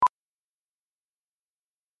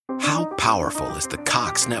How powerful is the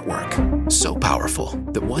Cox network? So powerful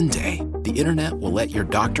that one day, the internet will let your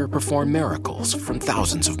doctor perform miracles from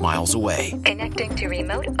thousands of miles away. Connecting to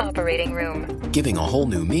remote operating room. Giving a whole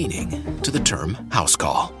new meaning to the term house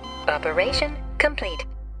call. Operation complete.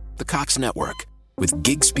 The Cox network. With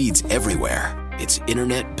gig speeds everywhere, it's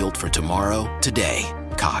internet built for tomorrow, today.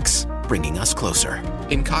 Cox, bringing us closer.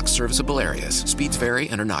 In Cox serviceable areas, speeds vary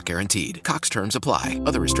and are not guaranteed. Cox terms apply.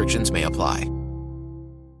 Other restrictions may apply.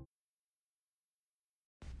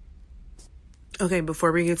 Okay,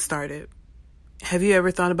 before we get started, have you ever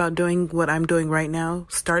thought about doing what I'm doing right now,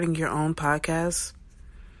 starting your own podcast?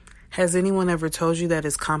 Has anyone ever told you that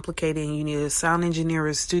it's complicated and you need a sound engineer,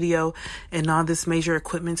 a studio, and all this major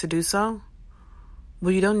equipment to do so?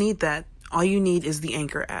 Well, you don't need that. All you need is the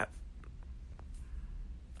Anchor app.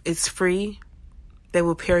 It's free. They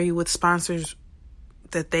will pair you with sponsors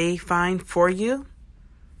that they find for you.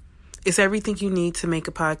 It's everything you need to make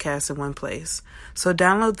a podcast in one place. So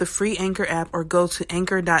download the free Anchor app or go to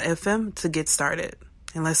anchor.fm to get started.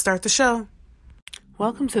 And let's start the show.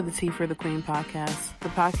 Welcome to the Tea for the Queen podcast, the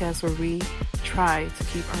podcast where we try to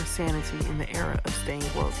keep our sanity in the era of staying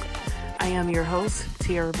woke. I am your host,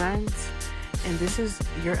 Tiara Burns, and this is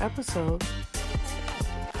your episode.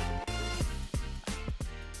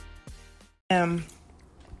 Okay.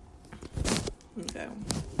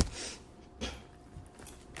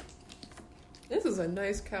 This is a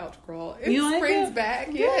nice couch, girl. You like springs it? back.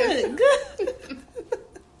 Good, Yes. good.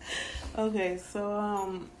 Okay,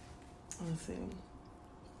 so let's see.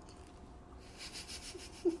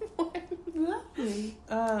 Lovely.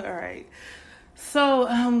 All right. So,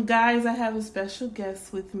 guys, I have a special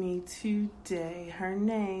guest with me today. Her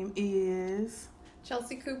name is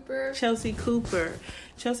Chelsea Cooper. Chelsea Cooper.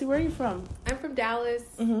 Chelsea, where are you from? I'm from Dallas.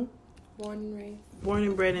 Mm-hmm. Born and raised. Born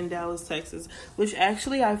and bred in Dallas, Texas, which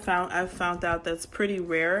actually I found out that's pretty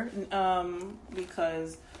rare.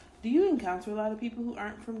 Because do you encounter a lot of people who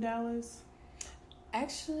aren't from Dallas?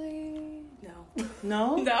 Actually, no.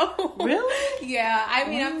 No? No. Really? Yeah, I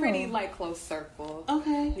mean, I'm Oh. pretty, close circle.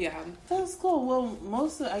 Okay. Yeah. That's cool. Well,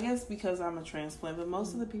 I guess because I'm a transplant, but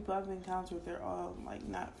most of the people I've encountered, they're all,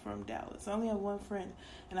 not from Dallas. I only have one friend,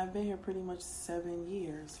 and I've been here pretty much 7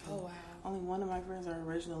 years. Oh, wow. Only one of my friends are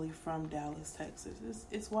originally from Dallas, Texas.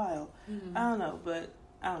 It's wild. Mm-hmm. I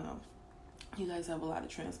don't know. You guys have a lot of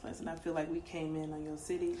transplants, and I feel like we came in on your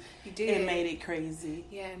city. You did. It made it crazy.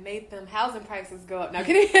 Yeah, it made them housing prices go up. No,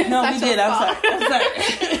 kidding. No, we Not did. your I'm fault.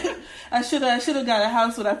 sorry. I should have got a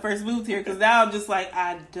house when I first moved here, because now I'm just like,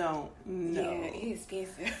 I don't know. Yeah, it's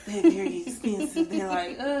expensive. They're very expensive. They're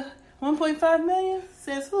like, 1.5 million?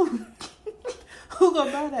 Says who? Who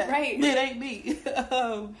gonna buy that? Right. It ain't me.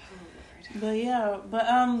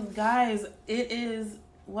 Guys, it is,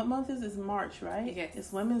 what month is this? March, right? Yes.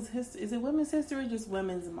 It's Women's History. Is it Women's History or just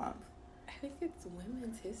Women's Month? I think it's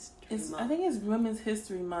Women's History Month. I think it's Women's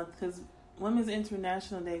History Month, because Women's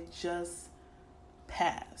International Day just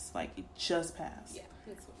passed. It just passed. Yeah,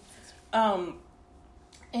 it's Women's History.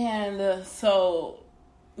 So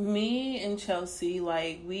me and Chelsea,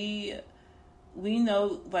 we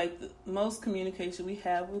know, the most communication we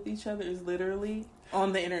have with each other is literally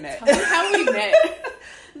on the internet. Tell me how we met.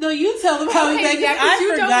 No, you tell them how we met. Yeah,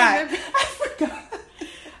 I forgot.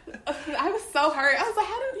 I was so hurt. I was like,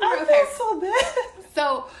 how did we I feel so bad.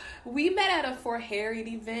 So we met at a For Harriet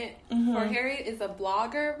event. Mm-hmm. For Harriet is a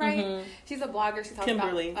blogger, right? Mm-hmm. She's a blogger. She talks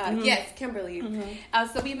Kimberly. about yes, Kimberly. Mm-hmm.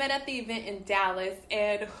 So we met at the event in Dallas,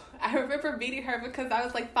 and I remember meeting her because I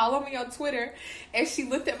was like, follow me on Twitter, and she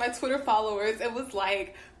looked at my Twitter followers and was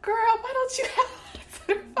like, girl, why don't you have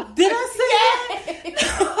Twitter followers? Did I say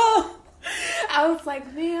that? I was like,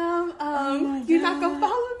 ma'am, Oh you're not gonna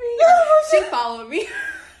follow me? She followed me.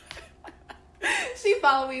 She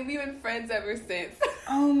followed me. We've been friends ever since.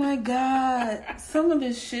 Oh my God. Some of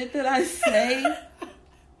the shit that I say.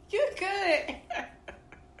 You're good.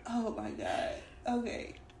 Oh my God.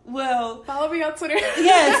 Okay. Well, Follow me on Twitter.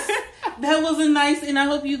 yes, that was a nice, and I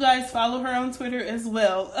hope you guys follow her on Twitter as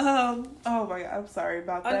well. Oh my God, I'm sorry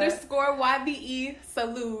about that. _ YBE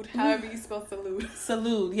salute, however you spell salute.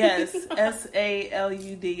 Salute, yes,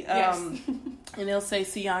 SALUD. Yes. And they'll say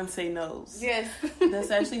Beyonce knows. Yes. That's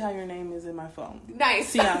actually how your name is in my phone.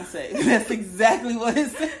 Nice. Beyonce. That's exactly what it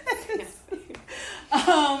says. Yes.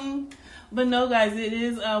 But no, guys, it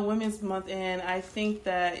is Women's Month, and I think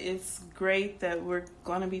that it's great that we're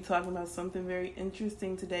going to be talking about something very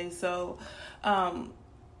interesting today. So,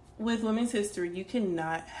 with Women's History, you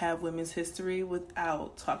cannot have Women's History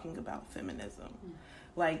without talking about feminism.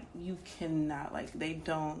 like you cannot, like they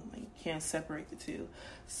don't, like, can't separate the two.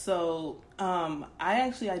 So I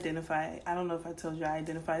actually identify, I don't know if I told you, I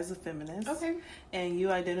identify as a feminist. Okay. And you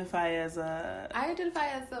identify as a... I identify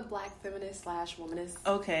as a black feminist / womanist.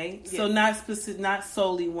 Okay. Yes. So not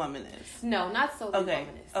solely womanist. No, not solely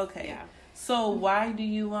womanist. Okay. Yeah. So why do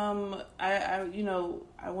you I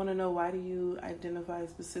want to know, why do you identify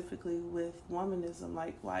specifically with womanism?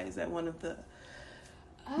 Like, why is that one of the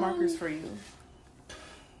markers for you?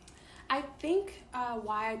 I think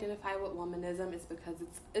why I identify with womanism is because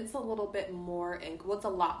it's a little bit more, it's a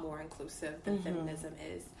lot more inclusive than feminism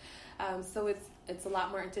is. So it's a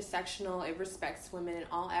lot more intersectional. It respects women in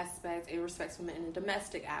all aspects. It respects women in a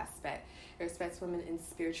domestic aspect. It respects women in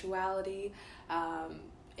spirituality.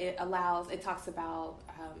 It talks about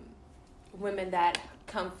women that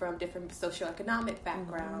come from different socioeconomic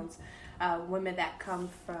backgrounds, women that come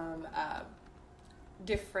from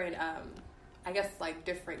different,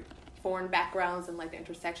 different foreign backgrounds, and like the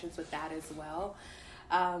intersections with that as well.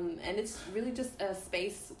 And it's really just a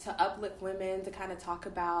space to uplift women, to kind of talk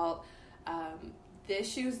about the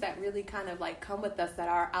issues that really kind of like come with us that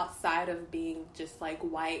are outside of being just like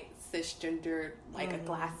white, cisgendered, like a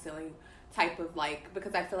glass ceiling type of like,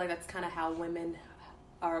 because I feel like that's kind of how women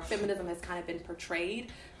or feminism has kind of been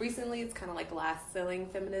portrayed recently. It's kind of like glass ceiling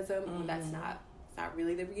feminism. That's not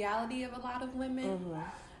really the reality of a lot of women.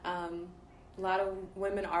 A lot of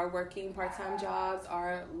women are working part-time jobs,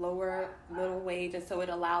 are lower middle wage, and so it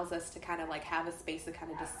allows us to kind of like have a space to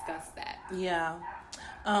kind of discuss that. Yeah.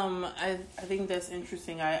 I think that's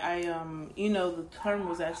interesting. I the term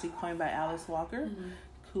was actually coined by Alice Walker,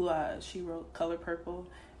 who she wrote Color Purple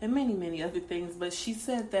and many, many other things. But she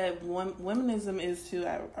said that womanism is to,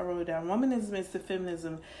 I wrote it down, womanism is to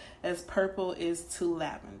feminism as purple is to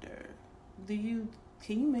lavender. Can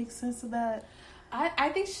you make sense of that? I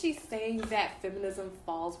think she's saying that feminism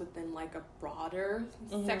falls within like a broader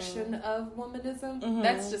section of womanism.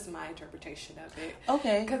 That's just my interpretation of it.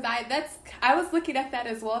 Okay. Because I was looking at that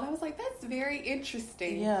as well, and I was like, that's very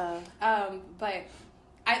interesting. Yeah. But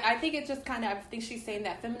I think it just kind of, I think she's saying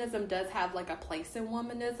that feminism does have like a place in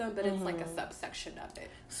womanism, but it's like a subsection of it.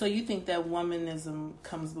 So you think that womanism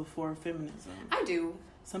comes before feminism? I do.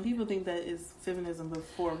 Some people think that is feminism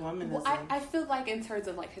before womanism. Well, I feel like in terms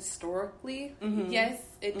of like historically, yes,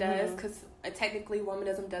 it does, because technically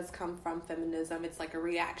womanism does come from feminism. It's like a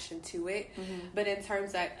reaction to it. But in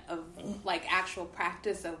terms of like actual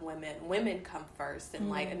practice of women come first, and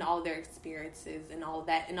like and all of their experiences and all of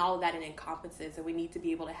that it encompasses, and we need to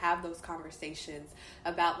be able to have those conversations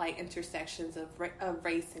about like intersections of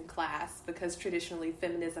race and class, because traditionally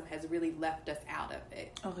feminism has really left us out of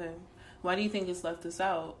it. Okay. Why do you think it's left us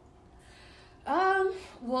out?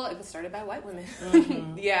 Well, it was started by white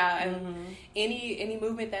women. Yeah, and any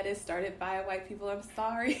movement that is started by white people, I'm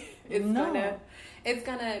sorry, it's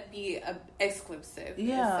gonna be exclusive.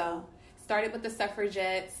 Yeah. So started with the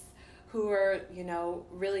suffragettes, who were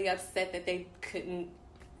really upset that they couldn't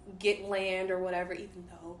get land or whatever, even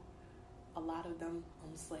though a lot of them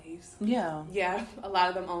own slaves. Yeah. Yeah, a lot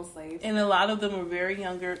of them own slaves. And a lot of them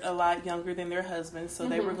were a lot younger than their husbands, so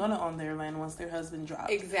they were going to own their land once their husband dropped.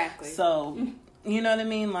 Exactly. So, you know what I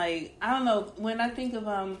mean? Like, I don't know, when I think of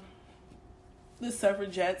the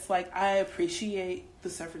suffragettes, like, I appreciate the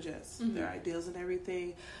suffragettes, their ideals and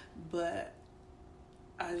everything, but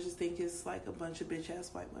I just think it's like a bunch of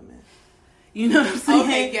bitch-ass white women. You know what I'm saying?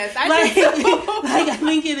 Okay, yes, I think so. Like, I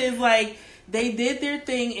think it is like, they did their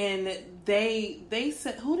thing, and they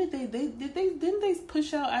said, who did didn't they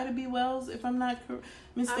push out Ida B. Wells, if I'm not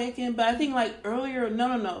mistaken? But I think like earlier,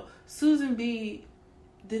 no, Susan B.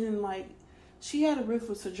 didn't she had a riff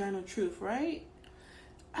with Sojourner Truth, right?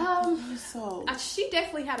 She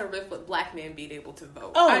definitely had a riff with black men being able to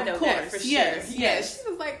vote. Oh, I know of course. That for sure. Yes. She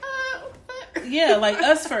was like, yeah, like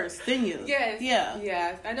us first, then you. Yes.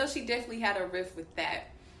 Yeah. I know she definitely had a riff with that.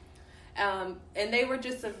 And they were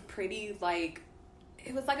just a pretty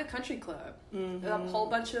it was like a country club. A whole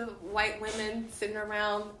bunch of white women sitting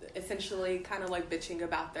around, essentially kind of like bitching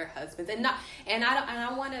about their husbands, and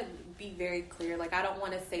I want to be very clear. Like, I don't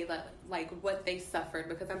want to say that what they suffered,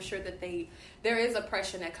 because I'm sure that there is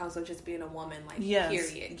oppression that comes with just being a woman.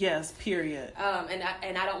 Period. Yes. Period.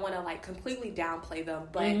 And I don't want to completely downplay them,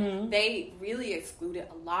 but they really excluded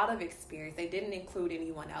a lot of experience. They didn't include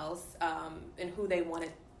anyone else in who they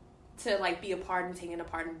wanted to be a part and taking a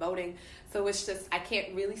part in voting. So it's just, I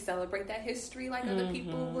can't really celebrate that history like other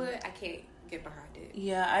people would. I can't get behind it.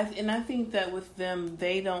 Yeah, I think that with them,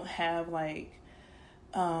 they don't have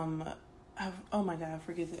oh my God, I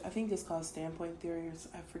forget it. I think it's called standpoint theory, or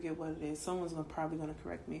I forget what it is. Someone's probably going to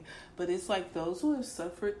correct me. But it's like those who have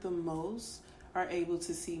suffered the most are able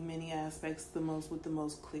to see many aspects the most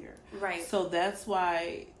clear. Right. So that's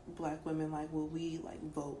why Black women, like, when we, like,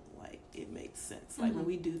 vote, like, it makes sense. Like, when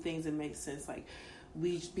we do things, it makes sense. Like,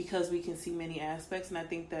 because we can see many aspects. And I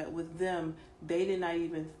think that with them, they did not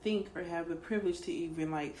even think or have the privilege to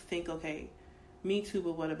even, like, think, okay, me too,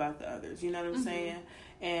 but what about the others? You know what I'm saying?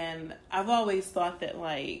 And I've always thought that,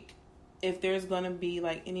 like, if there's going to be,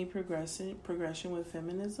 like, any progression with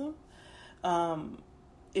feminism,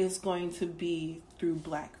 it's going to be through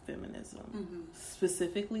Black feminism,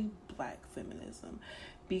 specifically Black feminism,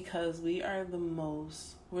 because we're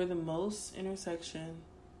the most intersection.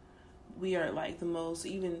 We are, like, the most,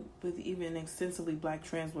 even extensively Black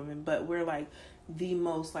trans women, but we're, like, the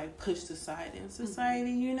most, like, pushed aside in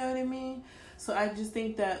society. You know what I mean? So I just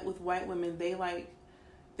think that with white women, they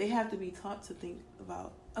have to be taught to think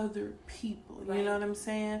about other people. You know what I'm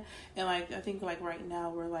saying? And, like, I think, like, right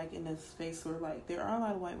now we're, like, in a space where, like, there are a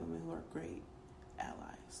lot of white women who are great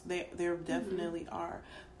allies. There definitely are,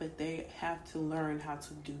 but they have to learn how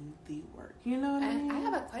to do the work. You know what I mean? I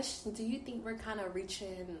have a question. Do you think we're kind of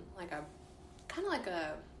reaching like a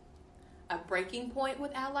breaking point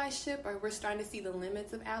with allyship, or we're starting to see the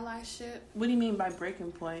limits of allyship? What do you mean by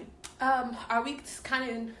breaking point? Are we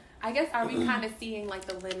kind of seeing, like,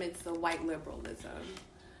 the limits of white liberalism?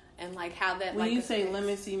 And, like, how that, when like, you say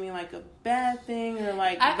limits, you mean like a bad thing, or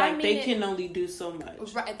like I mean, they can only do so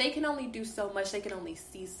much? Right, they can only do so much. They can only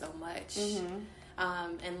see so much.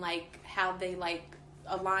 And, like, how they, like,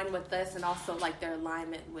 align with us, and also, like, their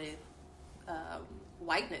alignment with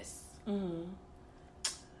whiteness.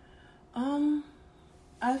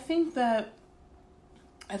 I think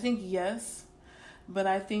yes, but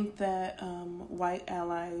I think that white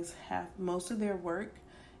allies have most of their work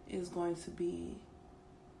is going to be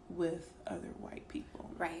with other white people.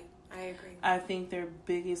 Right. I agree. I think their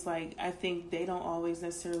biggest, like, I think they don't always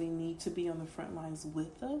necessarily need to be on the front lines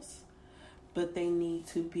with us, but they need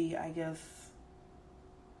to be, I guess,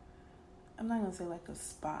 I'm not going to say like a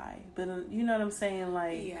spy, but you know what I'm saying?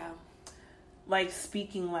 Like, yeah. Like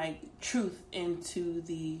speaking, like, truth into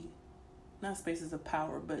the, not spaces of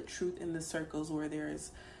power, but truth in the circles where there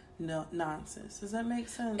is no nonsense. Does that make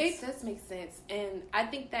sense? It does make sense. And I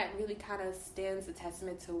think that really kind of stands a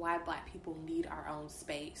testament to why Black people need our own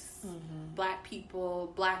space. Black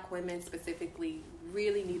people, Black women specifically,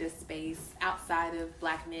 really need a space outside of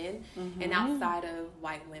Black men and outside of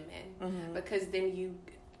white women. Because then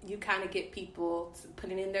you kind of get people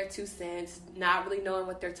putting in their 2 cents, not really knowing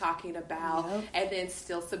what they're talking about, and then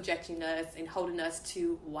still subjecting us and holding us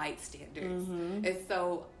to white standards. And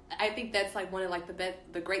so I think that's, like, one of, like,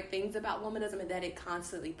 the great things about womanism, and that it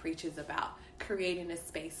constantly preaches about creating a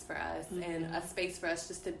space for us and a space for us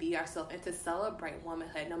just to be ourselves and to celebrate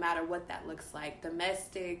womanhood, no matter what that looks like,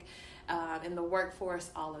 domestic, in the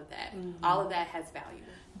workforce, all of that. All of that has value.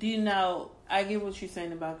 Do you know, I get what you're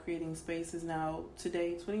saying about creating spaces now.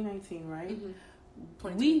 Today, 2019, right?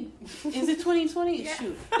 Is it 2020? Yeah.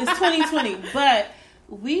 Shoot, it's 2020. But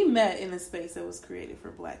we met in a space that was created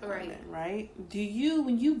for Black women, right?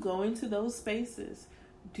 When you go into those spaces,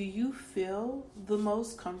 do you feel the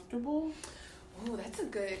most comfortable? Oh, that's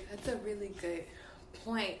a really good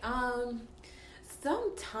point.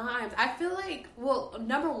 Sometimes I feel like, well,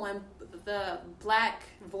 number one, the Black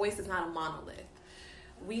voice is not a monolith.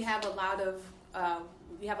 We have a lot of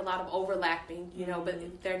overlapping, you know,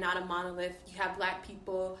 but they're not a monolith. You have Black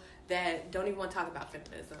people that don't even want to talk about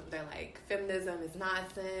feminism. They're like, feminism is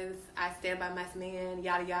nonsense. I stand by my man,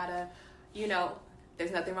 yada yada. You know,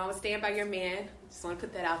 there's nothing wrong with staying by your man. Just want to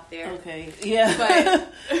put that out there. Okay, yeah.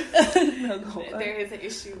 But there is an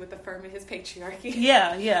issue with affirming his patriarchy.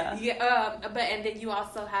 Yeah. But and then you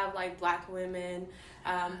also have, like, Black women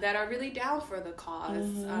that are really down for the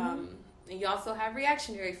cause. And you also have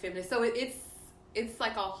reactionary feminists. So it's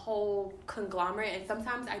like a whole conglomerate. And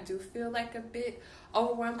sometimes I do feel like a bit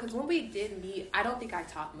overwhelmed, because when we did meet, I don't think I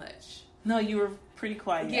taught much. No, you were pretty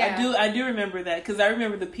quiet. Yeah. I do remember that, because I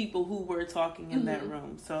remember the people who were talking in that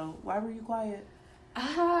room. So why were you quiet?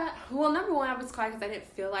 Well, number one, I was quiet because I didn't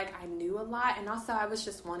feel like I knew a lot, and also I was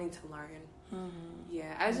just wanting to learn.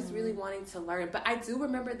 Yeah, I was just really wanting to learn. But I do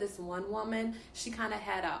remember this one woman. She kind of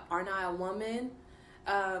had a "Aren't I a woman?"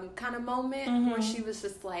 kind of moment where she was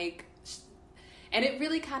just like, and it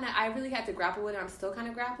really I really had to grapple with it. I'm still kind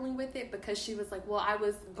of grappling with it, because she was like, well, I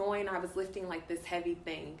was lifting, like, this heavy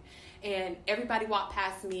thing, and everybody walked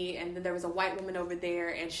past me, and then there was a white woman over there,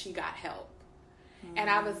 and she got help. And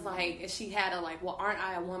I was like, and she had a, like, well, aren't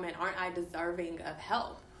I a woman? Aren't I deserving of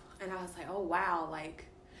help? And I was like, oh, wow, like,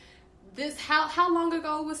 this, how long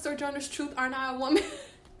ago was Sojourner's Truth, Aren't I a Woman?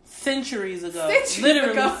 Centuries ago.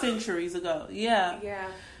 Centuries ago. Yeah.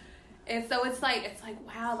 And so it's like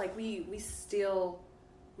wow, like we still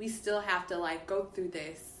have to like go through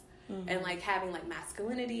this, and like having like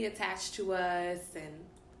masculinity attached to us, and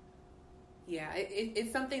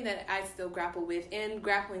it's something that I still grapple with, and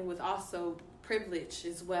grappling with also privilege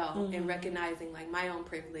as well, and recognizing like my own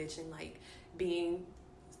privilege, and like being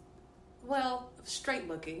straight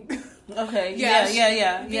looking. Okay.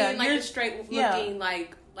 Being like a straight looking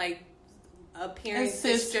like appearing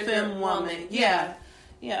cisgender woman.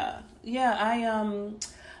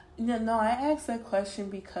 I asked that question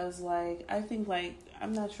because like I think like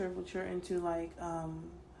I'm not sure what you're into, like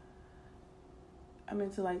I'm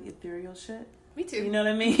into like ethereal shit. Me too. You know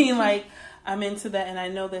what I mean? Like I'm into that, and I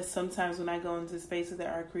know that sometimes when I go into spaces that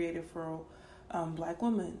are created for Black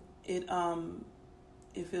women, it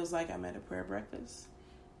feels like I'm at a prayer breakfast.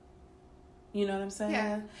 You know what I'm saying?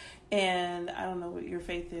 Yeah. And I don't know what your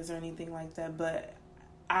faith is or anything like that, but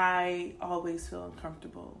I always feel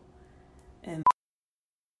uncomfortable. And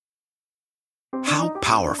How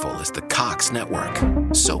powerful is the Cox Network?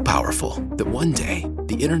 So powerful that one day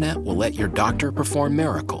the internet will let your doctor perform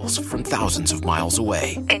miracles from thousands of miles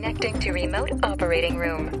away, Connecting to remote operating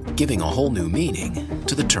room. giving a whole new meaning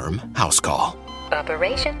to the term house call.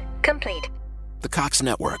 Operation complete. The Cox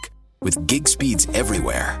Network, with gig speeds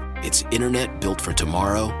everywhere. It's internet built for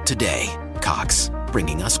tomorrow, today. Cox,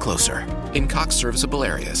 bringing us closer. In Cox serviceable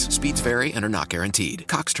areas, speeds vary and are not guaranteed.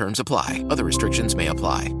 Cox terms apply. Other restrictions may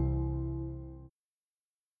apply.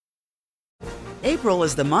 April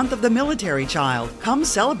is the month of the military child. Come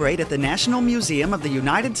celebrate at the National Museum of the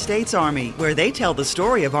United States Army, where they tell the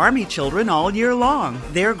story of Army children all year long.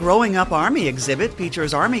 Their Growing Up Army exhibit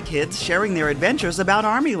features Army kids sharing their adventures about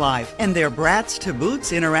Army life, and their Brats to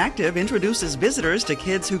Boots interactive introduces visitors to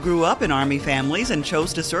kids who grew up in Army families and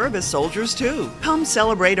chose to serve as soldiers too. Come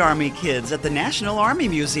celebrate Army kids at the National Army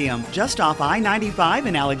Museum, just off I-95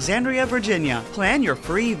 in Alexandria, Virginia. Plan your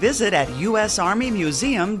free visit at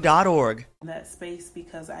usarmymuseum.org. that space,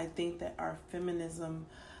 because I think that our feminism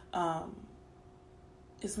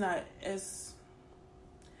is not as,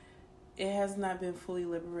 it has not been fully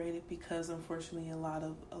liberated, because unfortunately a lot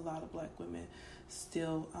of Black women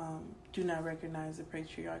still do not recognize the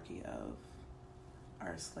patriarchy of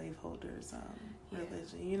our slaveholders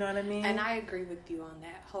religion. You know what I mean? And I agree with you on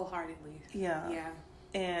that wholeheartedly. Yeah.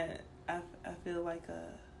 And I feel like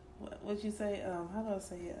what'd you say? How do I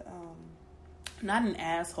say it? Not an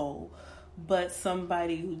asshole, but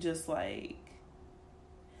somebody who just like,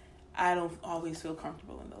 I don't always feel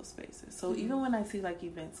comfortable in those spaces. So even when I see like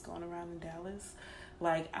events going around in Dallas,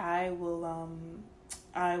 like I will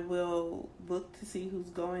look to see who's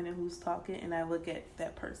going and who's talking, and I look at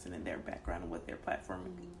that person and their background and what their platform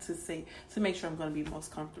to say, to make sure I'm going to be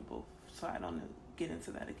most comfortable, so I don't get into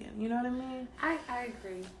that again. You know what I mean? I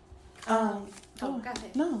agree. Go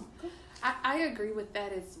ahead. No. I agree with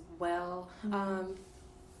that as well.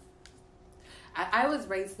 I was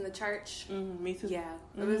raised in the church. Me too. Yeah,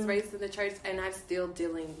 I was raised in the church, and I'm still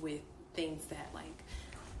dealing with things that like,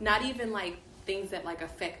 not even like things that like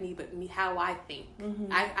affect me, but how I think.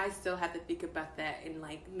 I still have to think about that, and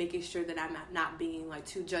like making sure that I'm not being like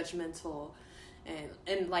too judgmental,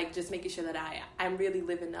 and like just making sure that I'm really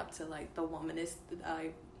living up to like the womanist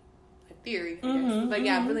theory, I guess. But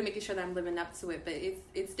yeah, really making sure that I'm living up to it. But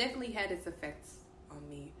it's definitely had its effects on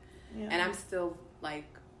me, and I'm still like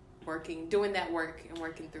doing that work and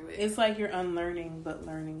working through it. It's like you're unlearning but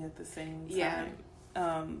learning at the same time.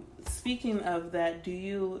 Yeah. Speaking of that,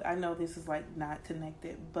 I know this is like not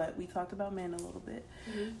connected, but we talked about men a little bit.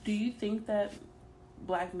 Do you think that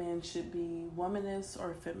Black men should be womanists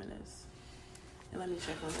or feminists? And let me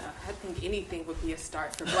check on that. I think anything would be a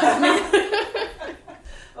start for Black men.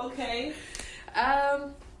 Okay.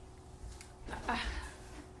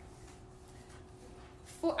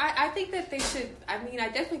 I think that they should. I mean, I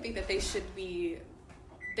definitely think that they should be.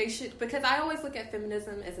 They should, because I always look at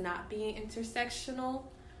feminism as not being intersectional.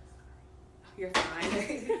 You're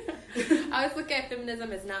fine. I always look at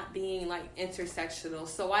feminism as not being like intersectional.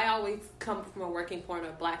 So I always come from a working point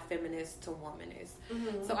of Black feminist to womanist.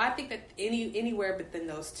 So I think that anywhere within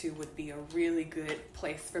those two would be a really good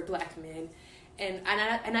place for Black men. And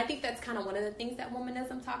I think that's kind of one of the things that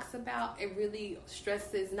womanism talks about. It really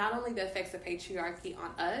stresses not only the effects of patriarchy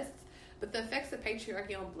on us, but the effects of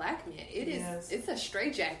patriarchy on Black men. It's a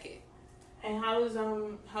straitjacket. And how does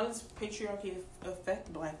patriarchy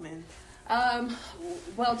affect Black men?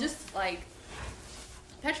 Well, just like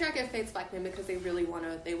patriarchy affects black men because they really want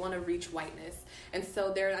to reach whiteness, and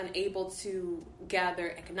so they're unable to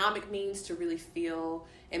gather economic means to really feel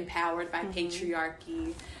empowered by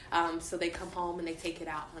patriarchy. So they come home and they take it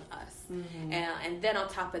out on us. And then on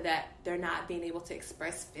top of that, they're not being able to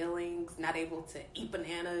express feelings, not able to eat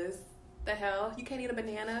bananas. The hell, you can't eat a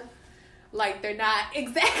banana. Like, they're not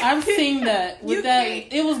exactly. I've seen that. With that,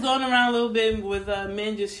 it was going around a little bit with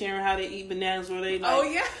men just sharing how they eat bananas, where they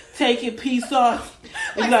take a piece off,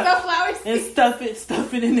 like sunflower and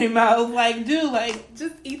stuff it in their mouth. Like, dude, like,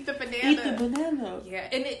 just eat the banana. Eat the banana. Yeah,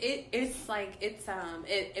 and it's like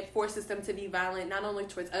it forces them to be violent not only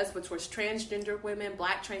towards us but towards transgender women,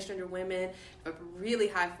 black transgender women, a really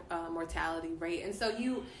high mortality rate, and so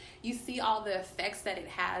you see all the effects that it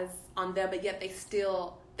has on them, but yet they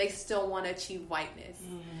still want to achieve whiteness,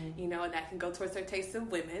 you know, and that can go towards their taste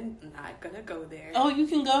of women. I'm not gonna go there. Oh, you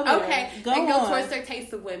can go there. Okay, go towards their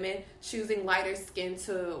taste of women, choosing lighter skin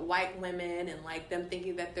to white women, and like them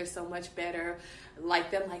thinking that they're so much better, like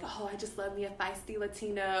them, like, oh, I just love me a feisty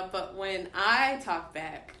Latina. But when I talk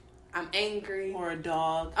back, I'm angry. Or a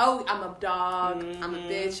dog. Oh, I'm a dog. I'm a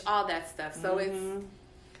bitch. All that stuff. So it's.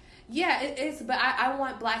 But I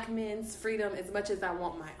want black men's freedom as much as I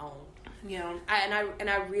want my own. Yeah,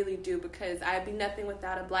 I really do, because I'd be nothing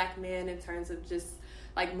without a black man in terms of just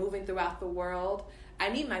like moving throughout the world. I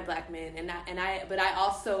need my black men, but I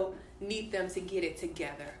also need them to get it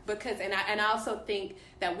together, because I also think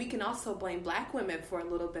that we can also blame black women for a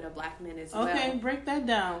little bit of black men as well. Okay, break that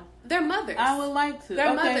down. They're mothers. I would like to.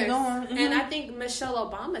 They're okay, mothers. Go on. And I think Michelle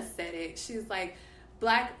Obama said it. She's like,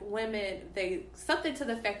 black women, something to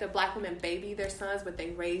the effect of black women baby their sons, but they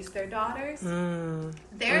raise their daughters.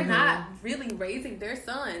 They're not really raising their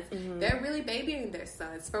sons. They're really babying their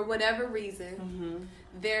sons for whatever reason.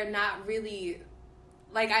 They're not really,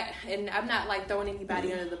 like, and I'm not like throwing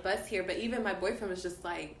anybody under the bus here, but even my boyfriend was just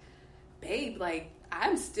like, babe, like,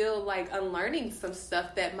 I'm still like unlearning some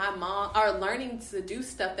stuff that my mom, or learning to do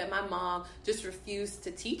stuff that my mom just refused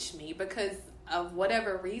to teach me because of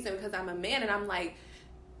whatever reason, because I'm a man. And I'm like,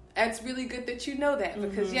 that's really good that you know that,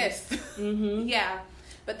 because yes, yeah,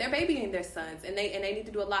 but they're babying their sons, and they need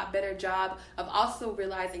to do a lot better job of also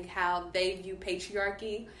realizing how they view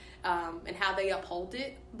patriarchy, and how they uphold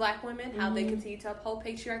it, black women, how they continue to uphold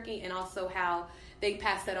patriarchy, and also how they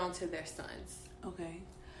pass that on to their sons. Okay,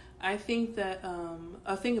 I think that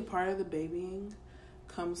a part of the babying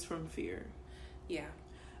comes from fear. Yeah,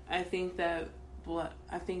 I think that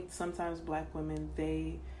sometimes black women,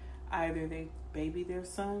 they baby their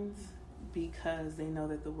sons because they know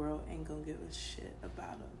that the world ain't gonna give a shit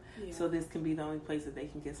about them. Yeah. So this can be the only place that they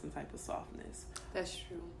can get some type of softness. That's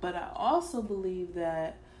true. But I also believe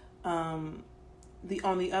that on the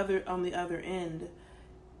other end,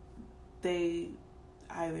 they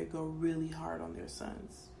either go really hard on their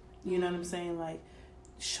sons. You know what I'm saying? Like,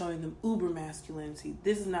 showing them uber masculinity.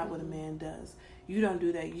 This is not what a man does. You don't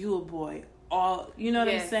do that. You a boy. You know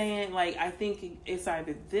what I'm saying? Like, I think it's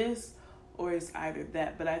either this or it's either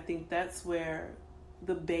that. But I think that's where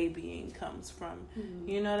the babying comes from.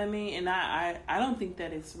 You know what I mean? And I don't think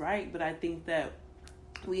that it's right, but I think that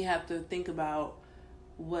we have to think about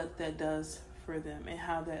what that does for them and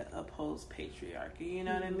how that upholds patriarchy. You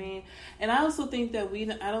know what I mean? And I also think that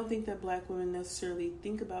I don't think that black women necessarily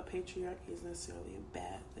think about patriarchy as necessarily a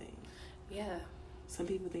bad thing. Yeah. Some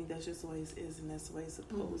people think that's just the way it is and that's the way it's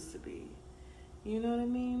supposed to be. You know what I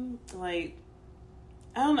mean? Like,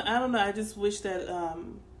 I don't know. I just wish that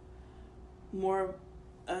more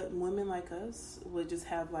women like us would just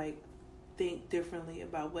have, like, think differently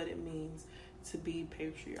about what it means to be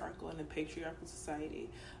patriarchal in a patriarchal society.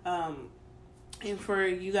 And for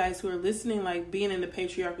you guys who are listening, like, being in a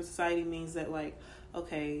patriarchal society means that, like,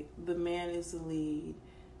 okay, the man is the lead,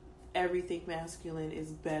 everything masculine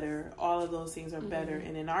is better, all of those things are better.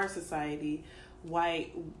 And in our society,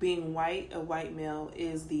 being white, a white male,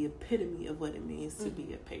 is the epitome of what it means to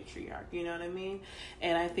be a patriarch. You know what I mean?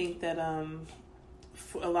 And I think that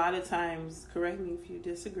for a lot of times, correct me if you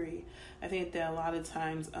disagree, I think that a lot of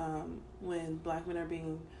times when black men are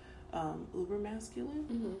being uber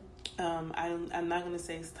masculine, I'm not going to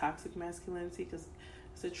say it's toxic masculinity because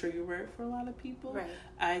it's a trigger word for a lot of people. Right.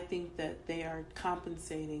 I think that they are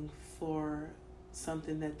compensating for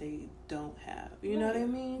something that they don't have. You know what I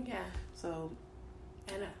mean? Yeah. So,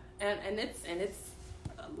 and it's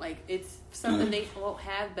like, it's something they won't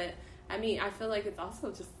have, but I mean, I feel like it's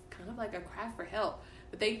also just kind of like a cry for help,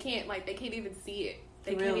 but they can't even see it.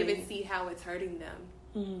 They can't even see how it's hurting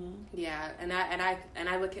them. Yeah, and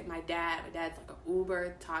I look at my dad. My dad's like an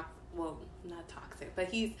uber well, not toxic, but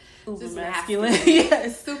he's uber just masculine.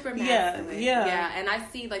 Yes, super masculine. Yeah. And I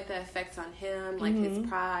see like the effects on him, like his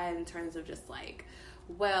pride in terms of just like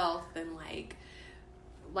wealth and like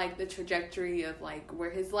the trajectory of like where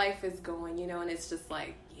his life is going, you know. And it's just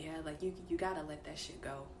like, yeah, like you gotta let that shit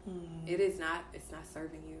go. It's not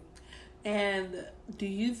serving you. And do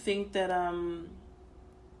you think that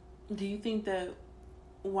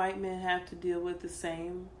white men have to deal with the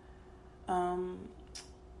same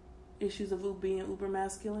issues of being uber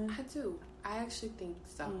masculine? I do. I actually think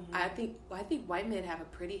so. I think white men have a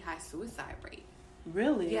pretty high suicide rate.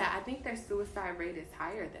 Really? Yeah, I think their suicide rate is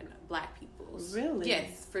higher than black people's. Really?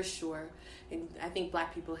 Yes, for sure. And I think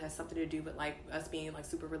black people has something to do with like us being like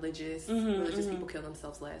super religious. Religious people kill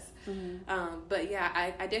themselves less. But yeah,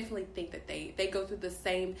 I definitely think that they go through the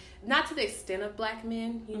same, not to the extent of black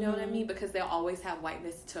men, you know what I mean? Because they'll always have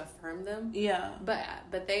whiteness to affirm them. Yeah.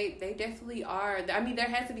 But they definitely are. I mean, there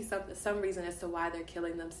has to be some reason as to why they're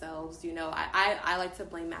killing themselves. You know, I like to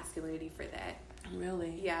blame masculinity for that.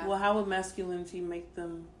 Really? Yeah. Well, how would masculinity make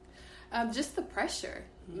them? Just the pressure.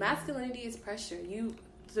 Masculinity is pressure.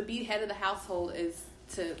 To be head of the household is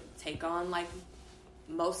to take on like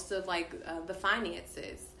most of like the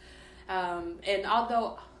finances. And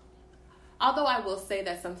although I will say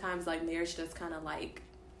that sometimes like marriage does kind of like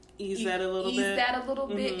ease that a little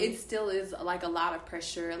bit, it still is like a lot of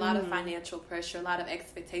pressure, a lot of financial pressure, a lot of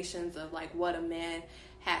expectations of like what a man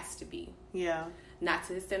has to be. Yeah. Not to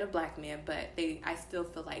the extent of black men, but I still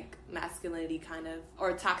feel like masculinity kind of,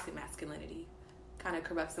 or toxic masculinity kind of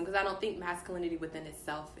corrupts them, because I don't think masculinity within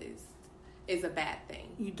itself is a bad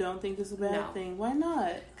thing. You don't think it's a bad thing? Why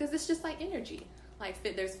not? Because it's just like energy. Like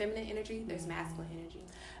there's feminine energy, there's masculine energy.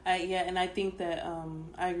 Yeah, and I think that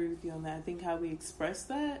I agree with you on that. I think how we express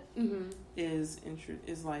that is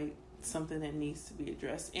like something that needs to be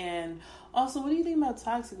addressed. And also, what do you think about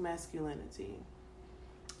toxic masculinity?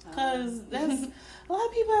 Because that's a lot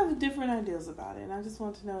of people have different ideas about it, and I just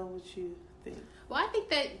want to know what you think. Well, I think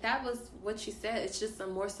that was what she said. It's just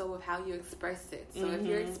more so of how you express it. So if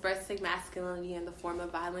you're expressing masculinity in the form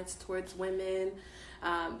of violence towards women,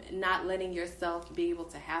 not letting yourself be able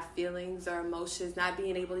to have feelings or emotions, not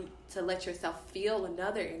being able to let yourself feel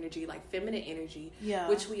another energy, like feminine energy,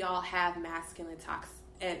 which we all have, masculine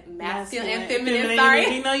and feminine.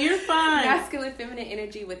 Sorry, no, you're fine. Masculine, feminine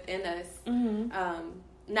energy within us.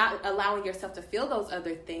 Not allowing yourself to feel those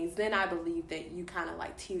other things, then I believe that you kind of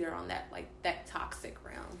like teeter on that toxic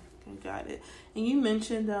realm. Okay, got it. And you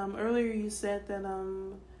mentioned earlier, you said that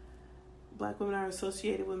black women are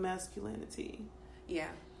associated with masculinity. Yeah.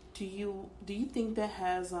 Do you think that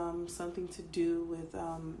has something to do with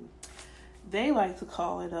they like to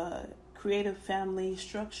call it a creative family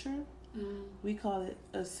structure? We call it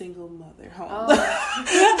a single mother home. Oh.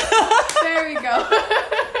 There we go.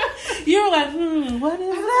 You were like, what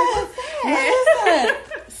is that? What is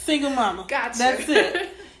that? Single mama. Gotcha. That's it.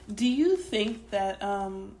 Do you think that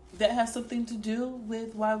that has something to do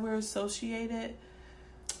with why we're associated?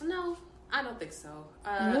 No, I don't think so.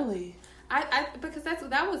 Really? I because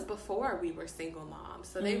that was before we were single moms.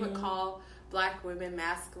 So they would call black women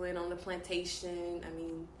masculine on the plantation. I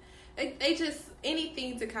mean, they just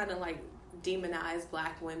anything to kind of like demonize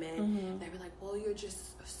black women. They were like, well, you're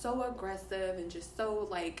just so aggressive and just so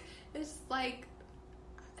like, it's like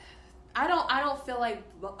I don't feel like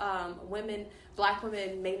black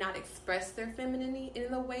women may not express their femininity in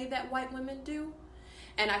the way that white women do,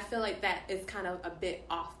 and I feel like that is kind of a bit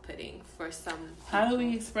off-putting for some people. How do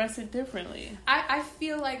we express it differently? I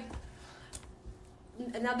feel like,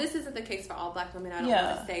 now this isn't the case for all black women, I don't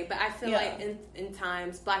want to say, but I feel like in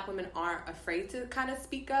times black women aren't afraid to kind of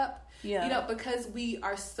speak up. You know, because we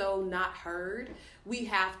are so not heard, we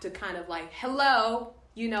have to kind of like, hello,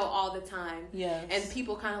 you know, all the time. Yes. And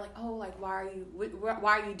people kind of like, oh, like, why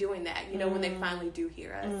are you doing that? You know, when they finally do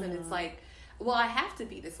hear us. And it's like, well, I have to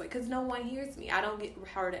be this way because no one hears me. I don't get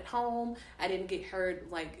heard at home. I didn't get heard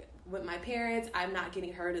like with my parents. I'm not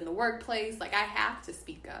getting heard in the workplace. Like, I have to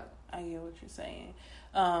speak up. I get what you're saying.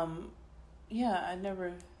 Yeah, I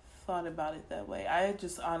never thought about it that way. I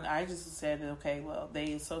just said, okay, well,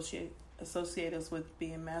 they associate us with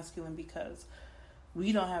being masculine because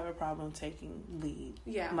we don't have a problem taking lead.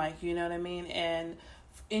 Yeah. Like, you know what I mean? And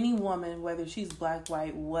any woman, whether she's black,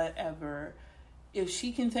 white, whatever, if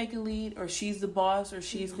she can take a lead or she's the boss or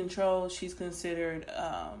she's controlled, she's considered,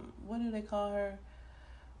 what do they call her?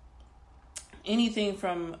 Anything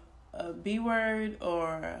from a B word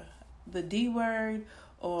or the D word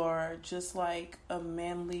or just like a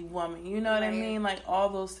manly woman. You know what I mean? Like all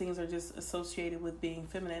those things are just associated with being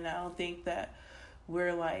feminine. I don't think that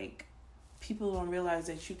we're like people don't realize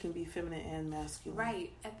that you can be feminine and masculine.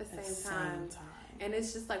 Right, at the same time. And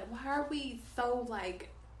it's just like, why are we so, like,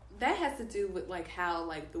 that has to do with, like, how,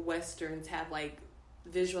 like, the Westerns have, like,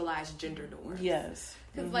 visualized gender norms. Yes.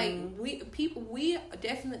 Because, like, we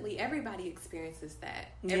definitely, everybody experiences that.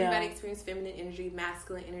 Everybody experiences feminine energy,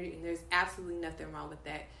 masculine energy, and there's absolutely nothing wrong with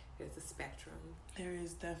that. There's a spectrum. There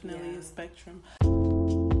is definitely a spectrum.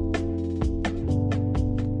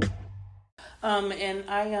 And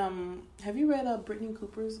I, have you read Brittany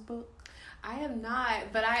Cooper's book? I have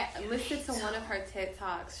not, but I listened to one of her TED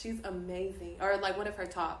Talks. She's amazing. Or, like, one of her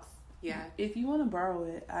talks. Yeah. If you want to borrow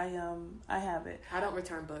it, I have it. I don't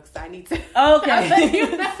return books, so I need to. Okay.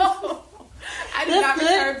 You know. I do not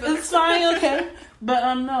return books. It's fine, okay.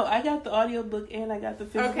 But no, I got the audiobook and I got the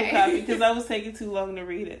physical copy because I was taking too long to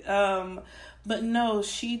read it. But no,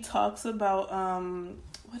 she talks about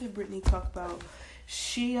what did Brittany talk about?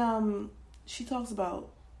 She talks about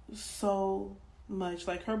so much.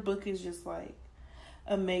 Like, her book is just like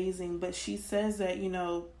amazing, but she says that, you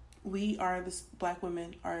know, we are black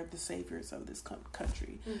women are the saviors of this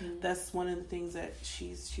country. Mm-hmm. That's one of the things that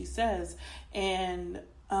she says. And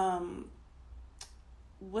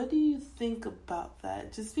what do you think about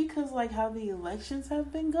that? Just because, like, how the elections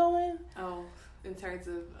have been going. Oh, in terms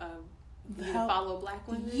of you follow black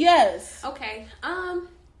women? Yes. Okay.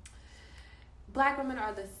 Black women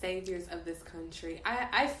are the saviors of this country.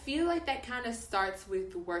 I feel like that kind of starts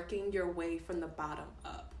with working your way from the bottom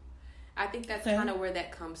up. I think that's kind of where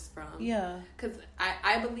that comes from. Yeah. Because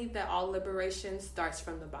I believe that all liberation starts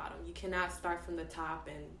from the bottom. You cannot start from the top,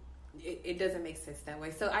 and it doesn't make sense that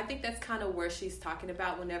way. So I think that's kind of where she's talking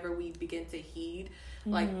about whenever we begin to heed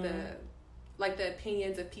like the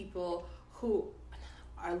opinions of people who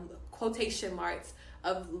are quotation marks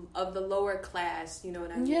of the lower class, you know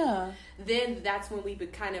what I mean? Yeah. Then that's when we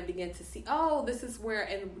kind of begin to see, oh, this is where,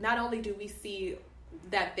 and not only do we see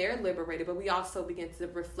that they're liberated, but we also begin to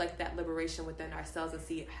reflect that liberation within ourselves and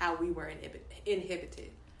see how we were inhibited.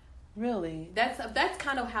 Really? That's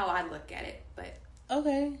kind of how I look at it, but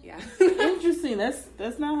okay. Yeah. Interesting.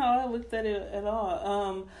 That's not how I looked at it at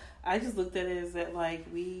all. I just looked at it as that, like,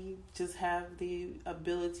 we just have the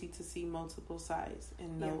ability to see multiple sides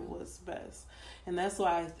and know what's best. And that's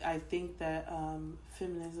why I think that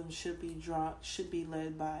feminism should be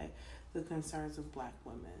led by the concerns of black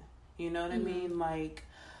women. You know what I mean? Like,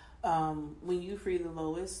 when you free the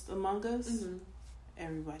lowest among us,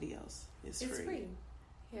 everybody else is free. It's free.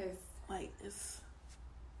 Yes. Like, it's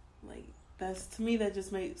like, that's, to me, that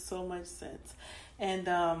just makes so much sense.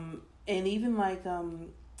 And even like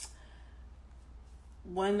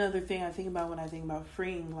one other thing I think about when I think about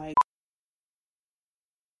freeing, like,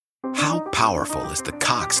 How powerful is the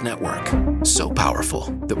Cox Network? So powerful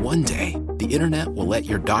that one day the internet will let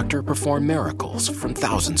your doctor perform miracles from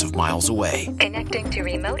thousands of miles away. Connecting to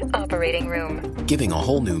remote operating room. Giving a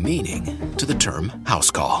whole new meaning to the term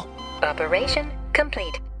house call. Operation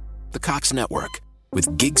complete. The Cox Network.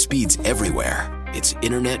 With gig speeds everywhere, it's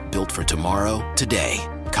internet built for tomorrow, today.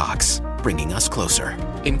 Cox, bringing us closer.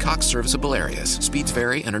 In Cox serviceable areas, speeds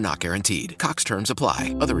vary and are not guaranteed. Cox terms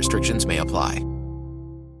apply. Other restrictions may apply.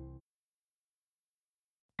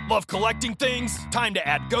 Love collecting things? Time to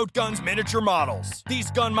add Goat Gun's miniature models.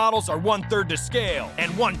 These gun models are 1/3 to scale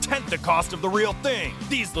and 1/10 the cost of the real thing.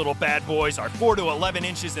 These little bad boys are 4 to 11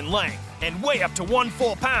 inches in length and weigh up to 1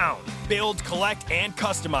 full pound. Build, collect, and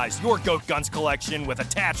customize your Goat Guns collection with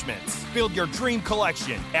attachments. Build your dream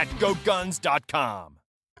collection at goatguns.com.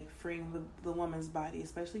 Freeing the woman's body,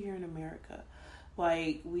 especially here in America.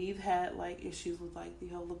 Like, we've had, like, issues with, like, the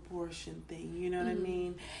whole abortion thing, you know what I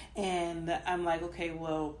mean? And I'm like, okay,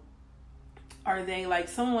 well, are they, like,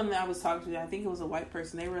 someone that I was talking to, I think it was a white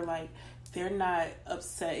person, they were like, they're not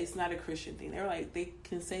upset, it's not a Christian thing. They were like, they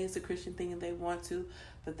can say it's a Christian thing if they want to,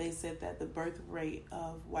 but they said that the birth rate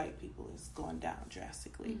of white people is going down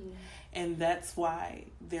drastically. And that's why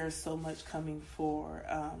there's so much coming for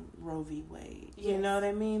Roe v. Wade. You know what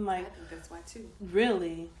I mean? Like, I think that's why too.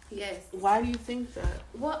 Really? Yes. Why do you think that?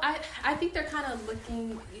 Well, I think they're kind of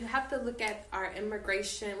looking, you have to look at our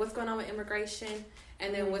immigration, what's going on with immigration,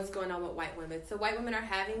 and then what's going on with white women. So white women are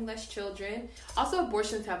having less children. Also,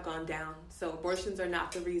 abortions have gone down. So abortions are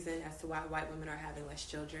not the reason as to why white women are having less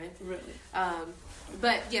children. Really?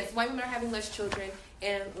 But yes, white women are having less children,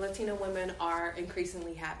 and Latino women are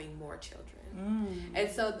increasingly having more children. And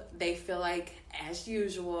so they feel like, as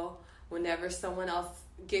usual, whenever someone else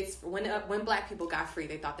when black people got free,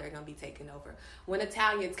 they thought they were going to be taken over. When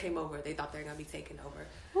Italians came over, they thought they were going to be taken over.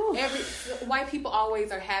 White people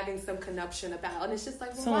always are having some connection about, and it's just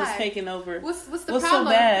like, well, someone's taking over. What's the problem? So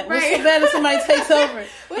bad? Right. What's so bad if somebody takes over?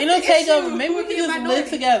 You don't take over. Maybe we can just live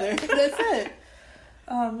together. That's it.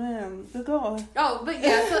 Oh man, go on. Oh, but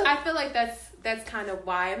yeah, so I feel like that's kind of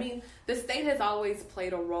why. I mean, the state has always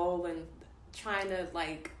played a role in trying to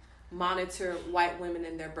like monitor white women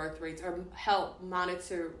and their birth rates, or help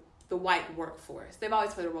monitor the white workforce. They've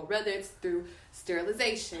always played a role, whether it's through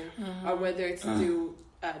sterilization or whether it's through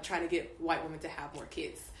trying to get white women to have more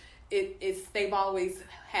kids. They've always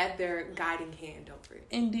had their guiding hand over it.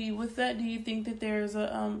 Indeed. With that, do you think that there's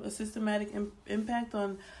a systematic impact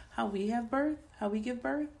on how we have birth, how we give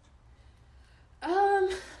birth?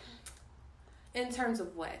 In terms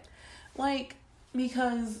of what? Like,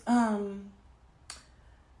 because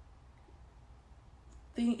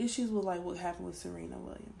the issues with like what happened with Serena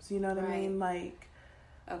Williams, you know what I mean? Like,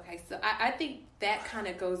 okay, so I think that kind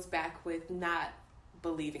of goes back with not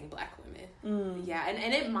believing black women. Yeah,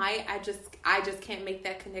 and it might. I just can't make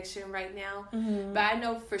that connection right now. But I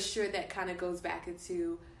know for sure that kind of goes back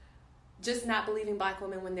into just not believing black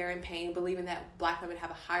women when they're in pain, believing that black women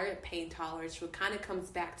have a higher pain tolerance, which kind of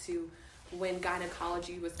comes back to when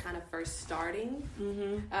gynecology was kind of first starting.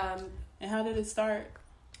 And how did it start?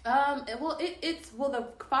 The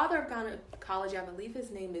father of gynecology, I believe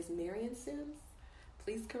his name is Marion Sims.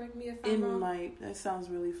 Please correct me if I'm wrong. That sounds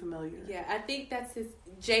really familiar. Yeah, I think that's his,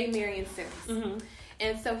 J. Marion Sims.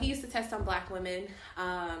 And so he used to test on black women.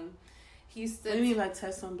 He used to. What do you mean by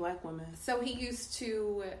test on black women? So he used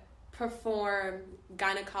to perform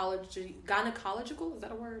gynecological, is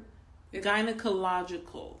that a word?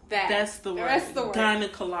 Gynecological. That's the word. That's the word.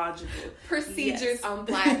 Gynecological procedures on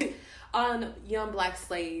young black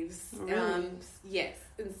slaves. Really? Yes.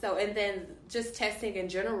 And then just testing in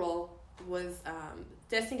general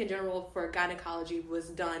for gynecology was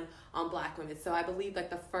done on black women. So I believe like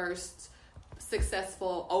the first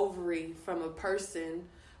successful ovary from a person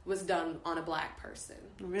was done on a black person.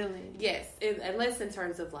 Really? Yes, unless in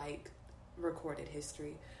terms of like recorded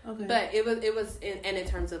history. Okay. But it was in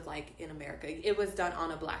terms of like in America, it was done on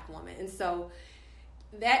a black woman, and so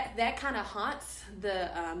that kind of haunts the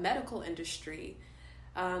medical industry,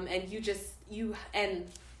 and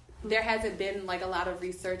there hasn't been like a lot of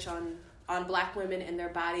research on black women and their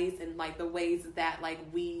bodies and like the ways that like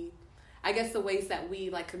the ways that we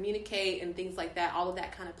like communicate and things like that. All of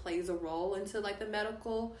that kind of plays a role into like the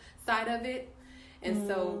medical side of it, and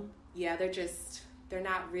so yeah, they're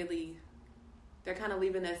not really. They're kind of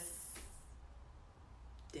leaving us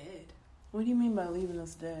dead. What do you mean by leaving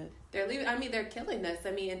us dead? They're killing us. I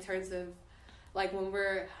mean, in terms of like when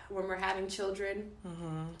we're having children,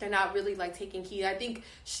 they're not really like taking heed. I think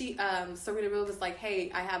Serena Williams was like, hey,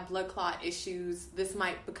 I have blood clot issues. This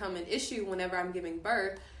might become an issue whenever I'm giving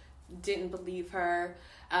birth. Didn't believe her.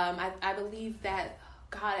 I believe that.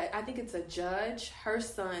 God, I think it's a judge. Her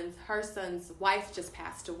son's wife just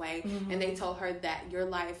passed away, and they told her that your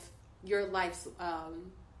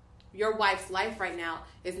wife's life right now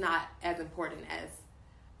is not as important as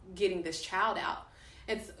getting this child out.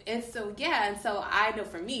 And so I know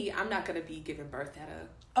for me, I'm not going to be giving birth at a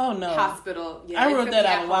hospital. Yeah, I wrote that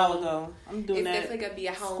out a while ago. I'm doing that. It's definitely going to be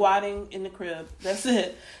at home. Squatting in the crib. That's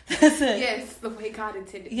it. Yes, the way God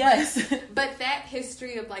intended. Yes. But that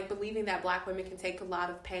history of like believing that black women can take a lot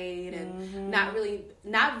of pain and not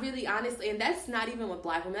really honestly, and that's not even with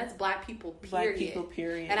black women, that's black people, period. Black people,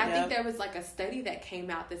 period. And I think there was like a study that came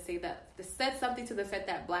out that said something to the effect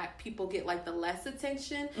that black people get like the less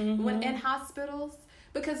attention when in hospitals.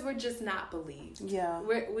 Because we're just not believed. Yeah.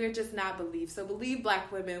 We're just not believed. So believe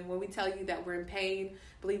black women when we tell you that we're in pain.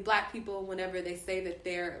 Believe black people whenever they say that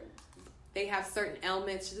they have certain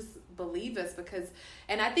ailments. Just believe us,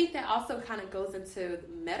 and I think that also kind of goes into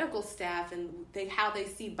medical staff and how they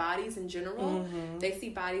see bodies in general. They see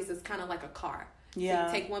bodies as kind of like a car. Yeah.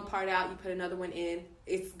 So you take one part out, you put another one in.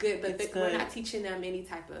 It's good, but we're not teaching them any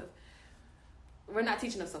type of. We're not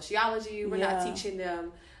teaching them sociology. We're not teaching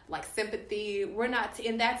them like sympathy. We're not,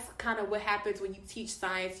 and that's kind of what happens when you teach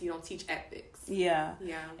science. You don't teach ethics. Yeah.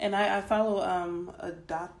 And I follow a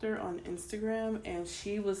doctor on Instagram, and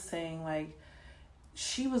she was saying like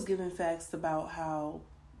she was giving facts about how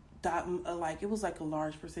it was like a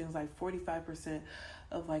large percentage, like 45%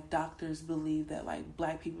 of like doctors believe that like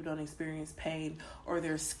black people don't experience pain or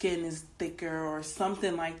their skin is thicker or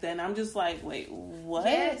something like that. And I'm just like, wait, what?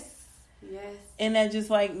 Yes. And that just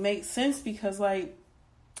like makes sense because like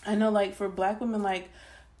I know like for black women, like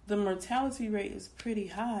the mortality rate is pretty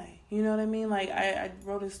high. You know what I mean? Like, I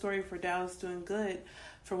wrote a story for Dallas Doing Good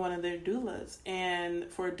for one of their doulas,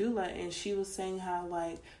 and for a doula, and she was saying how,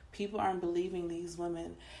 like, people aren't believing these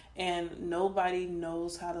women, and nobody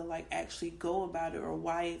knows how to, like, actually go about it or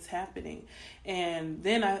why it's happening. And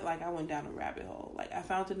then I went down a rabbit hole. Like, I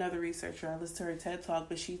found another researcher. I listened to her TED Talk,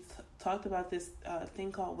 but she talked about this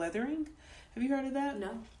thing called weathering. Have you heard of that?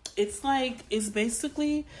 No. It's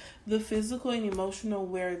basically the physical and emotional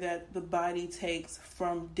wear that the body takes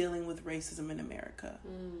from dealing with racism in America.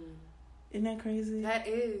 Isn't that crazy? That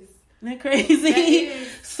is. Isn't that crazy? That is.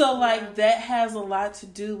 So, like, that has a lot to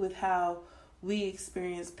do with how we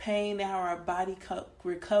experience pain and how our body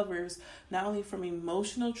recovers not only from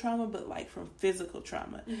emotional trauma, but, like, from physical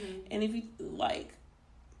trauma. Mm-hmm. And if you, like,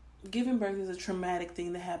 giving birth is a traumatic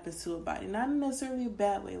thing that happens to a body. Not necessarily a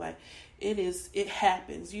bad way. Like, it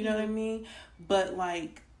happens. You know what I mean? But,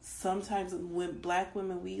 like, sometimes when Black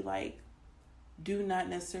women, we, like, do not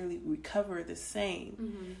necessarily recover the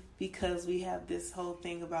same because we have this whole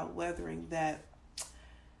thing about weathering that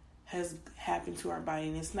has happened to our body.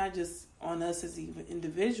 And it's not just on us as even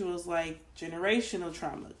individuals, like generational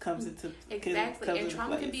trauma comes into exactly, and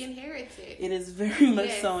trauma can be inherited. It is very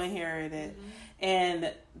much so inherited.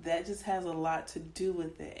 And that just has a lot to do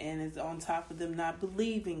with it. And it's on top of them not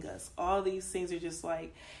believing us. All these things are just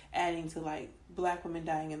like adding to like Black women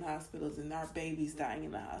dying in hospitals and our babies dying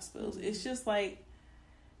in the hospitals. It's just like,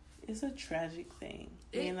 it's a tragic thing.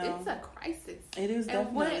 You know? It's a crisis. It is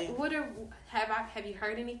definitely. Have you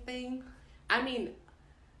heard anything? I mean,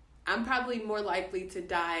 I'm probably more likely to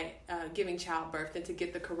die giving childbirth than to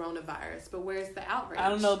get the coronavirus. But where's the outrage? I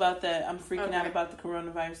don't know about that. I'm freaking out about the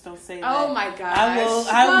coronavirus. Don't say that. Oh my gosh. I will.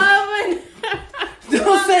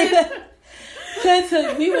 Don't say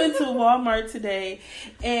that. We went to Walmart today,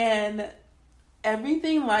 and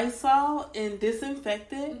everything Lysol and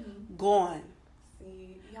disinfectant gone.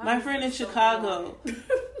 See, my friend in Chicago,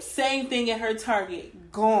 same thing at her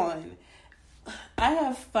Target, gone. I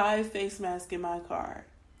have 5 face masks in my car.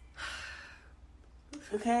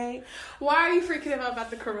 Okay? Why are you freaking out about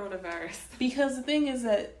the coronavirus? Because the thing is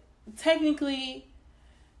that technically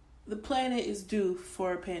the planet is due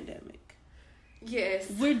for a pandemic. Yes.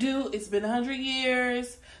 We're due. It's been 100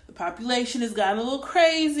 years. The population has gotten a little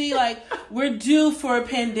crazy. Like, we're due for a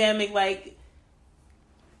pandemic. Like,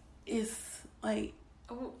 it's like,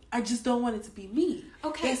 I just don't want it to be me.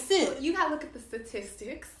 Okay. That's it. You gotta look at the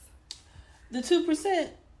statistics. The 2%.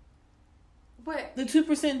 What? The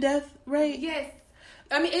 2% death rate? Yes.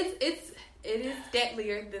 I mean, it is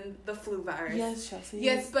deadlier than the flu virus. Yes, Chelsea.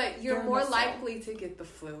 Yes, but you're more likely to get the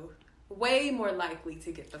flu. Way more likely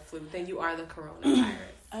to get the flu than you are the coronavirus.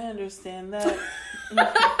 I understand that.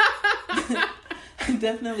 I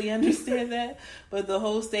definitely understand that. But the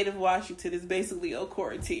whole state of Washington is basically on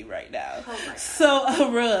quarantine right now. Oh my God. So,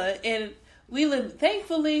 and we live,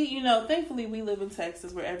 thankfully, we live in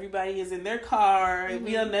Texas where everybody is in their car and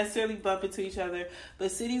we don't necessarily bump into each other.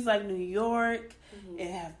 But cities like New York and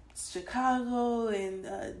have Chicago and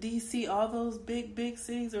DC, all those big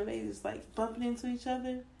cities where they just like bumping into each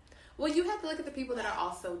other. Well, you have to look at the people that are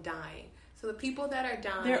also dying. So the people that are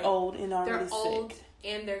dying, they're old and already they're old sick.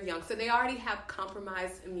 And they're young. So they already have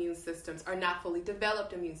compromised immune systems or not fully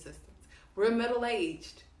developed immune systems. We're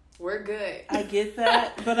middle-aged. We're good. I get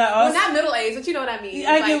that, but I also... We're not middle-aged, but you know what I mean.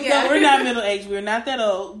 We're not middle-aged. We're not that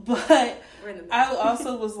old, but I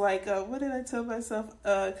also was like, what did I tell myself?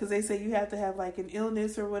 Because they say you have to have like an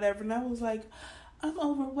illness or whatever, and I was like, I'm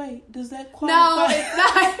overweight. Does that qualify? No, it's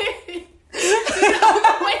not.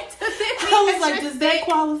 I was like, does that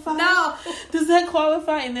qualify? No. Does that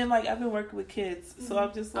qualify? And then, like, I've been working with kids, so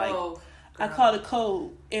I'm just like, I caught a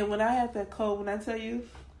cold. And when I had that cold, when I tell you,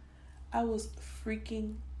 I was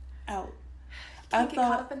freaking out. I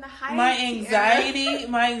thought my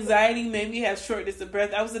anxiety made me have shortness of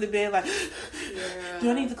breath. I was in the bed like, do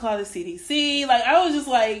I need to call the CDC? Like, I was just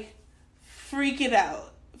like freaking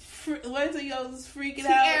out. When I tell you, I was freaking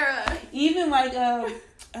out. Even like,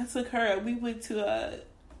 I took her. We went to the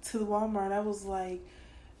Walmart. And I was like,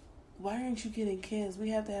 "Why aren't you getting kids? We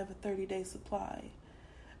have to have a 30-day supply."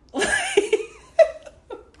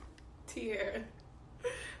 Tiara,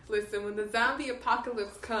 listen. When the zombie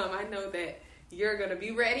apocalypse come, I know that you're gonna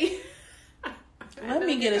be ready. Let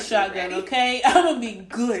me get a shotgun, okay? I'm gonna be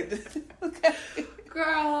good, okay?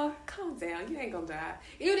 Girl, calm down. You ain't gonna die.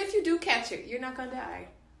 Even if you do catch it, you're not gonna die.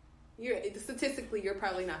 Statistically, you're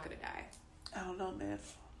probably not gonna die. I don't know, man.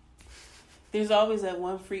 There's always that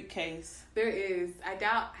one freak case. There is. I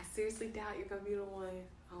seriously doubt you're going to be the one.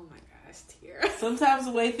 Oh my generalized here. Sometimes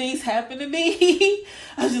the way things happen to me,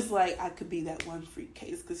 I was just like, I could be that one freak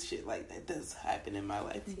case because shit like that does happen in my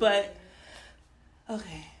life. But,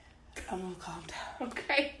 okay, I'm going to calm down.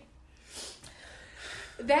 Okay.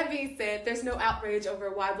 That being said, there's no outrage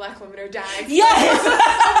over why Black women are dying.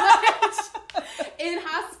 Yes! In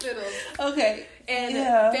hospitals. Okay. And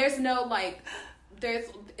there's no,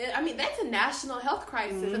 that's a national health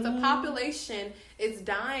crisis. It's a population is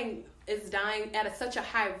dying at such a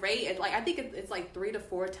high rate. And I think it's 3 to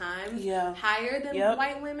 4 times higher than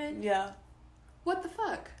white women. Yeah. What the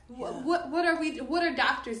fuck? Yeah. What are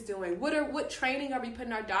doctors doing? What training are we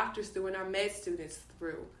putting our doctors through and our med students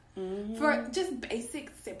through? Mm-hmm. For just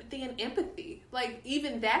basic sympathy and empathy.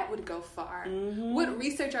 Even that would go far. Mm-hmm. What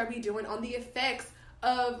research are we doing on the effects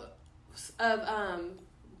of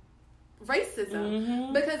racism?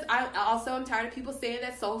 Mm-hmm. Because I'm tired of people saying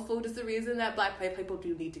that soul food is the reason that Black people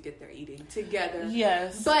do need to get their eating together.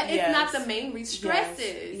 Yes. But it's not the main reason.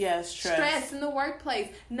 Stresses. Yes, stress in the workplace.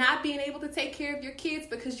 Not being able to take care of your kids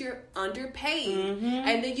because you're underpaid. Mm-hmm.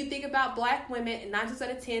 And then you think about Black women, and 9 times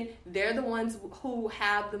out of 10, they're the ones who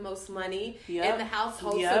have the most money in the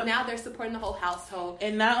household. So now they're supporting the whole household.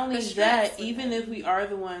 And not only that, even if we are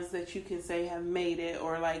the ones that you can say have made it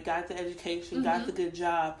or got the education, got the good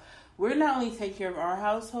job, we're not only taking care of our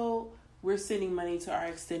household, we're sending money to our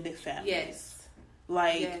extended families.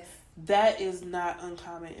 Yes. That is not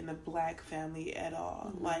uncommon in a Black family at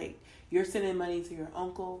all. Mm-hmm. You're sending money to your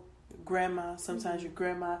uncle, your grandma, sometimes your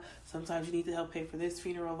grandma, sometimes you need to help pay for this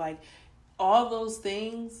funeral. All those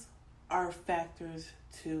things are factors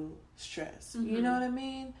to stress. Mm-hmm. You know what I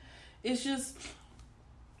mean? It's just,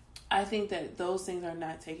 I think that those things are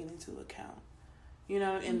not taken into account.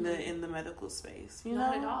 In the medical space,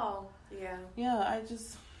 Not at all. Yeah. Yeah,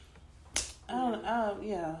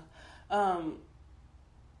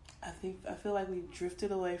 I feel like we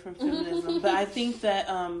drifted away from feminism, but I think that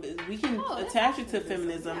we can attach it to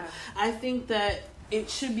feminism. Yeah. I think that it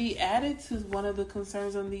should be added to one of the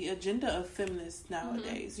concerns on the agenda of feminists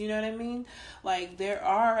nowadays. Mm-hmm. You know what I mean? There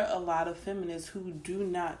are a lot of feminists who do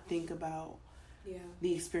not think about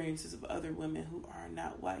the experiences of other women who are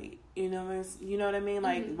not white. You know what I mean?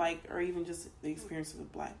 Or even just the experiences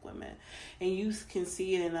of Black women. And you can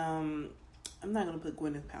see it in I'm not gonna put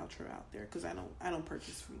Gwyneth Paltrow out there because I don't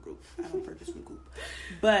purchase from Goop.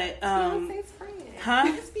 But it's Beyonce's friend. Huh?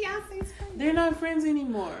 It's Beyonce's friend. They're not friends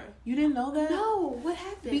anymore. You didn't know that? No. What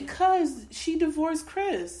happened? Because she divorced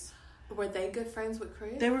Chris. Were they good friends with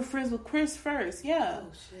Chris? They were friends with Chris first. Yeah.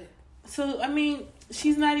 Oh shit. So,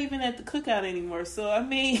 she's not even at the cookout anymore. So,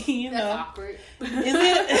 That's awkward. Is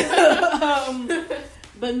it?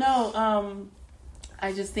 But no,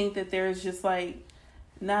 I just think that there's just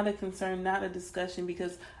not a concern, not a discussion,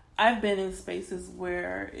 because I've been in spaces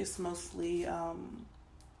where it's mostly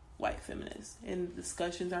white feminists and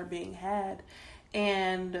discussions are being had.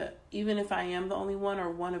 And even if I am the only one or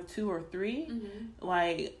one of 2 or 3,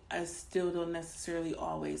 I still don't necessarily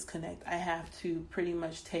always connect. I have to pretty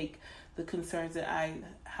much take the concerns that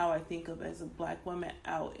how I think of as a Black woman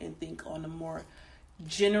out and think on a more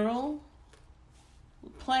general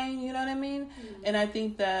plane, you know what I mean? Mm-hmm. And I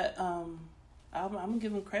think that I'm going to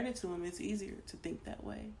give them credit to them. It's easier to think that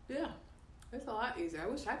way. Yeah. It's a lot easier. I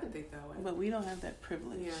wish I could think that way. But we don't have that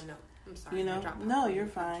privilege. Yeah, no. I'm sorry. No, you're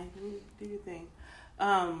fine. Do your thing.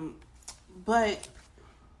 But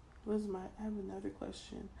I have another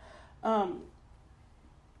question.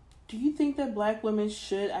 Do you think that Black women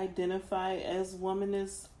should identify as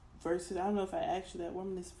womanist versus, I don't know if I asked you that,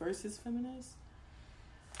 womanist versus feminist?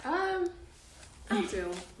 I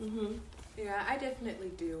do. Mm-hmm. Yeah, I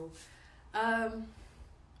definitely do.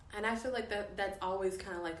 And I feel like that's always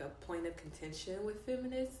kind of a point of contention with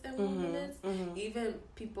feminists and womanists. Mm-hmm. Even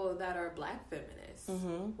people that are Black feminists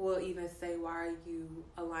will even say, why are you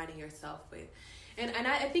aligning yourself with? And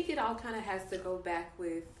I think it all kind of has to go back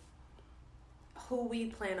with who we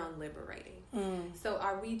plan on liberating. So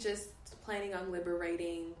are we just planning on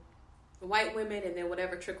liberating white women and then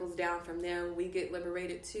whatever trickles down from them we get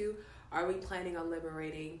liberated too? Are we planning on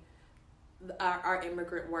liberating our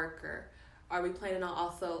immigrant worker? Are we planning on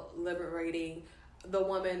also liberating the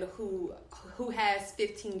woman who has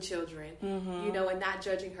 15 children, and not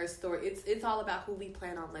judging her story? It's all about who we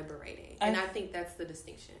plan on liberating, and I think that's the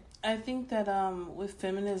distinction. I think that with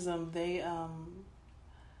feminism, they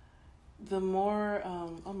the more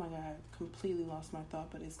oh my God, completely lost my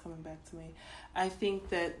thought, but it's coming back to me. I think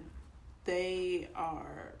that they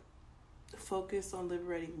are focused on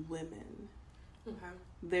liberating women. Okay.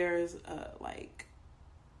 There's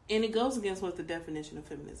and it goes against what the definition of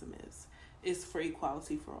feminism is. is for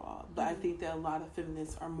equality for all. But I think that a lot of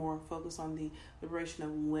feminists are more focused on the liberation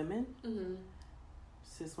of women,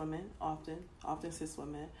 cis women, often cis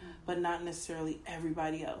women, but not necessarily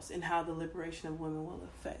everybody else, and how the liberation of women will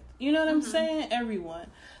affect. You know what I'm saying? Everyone.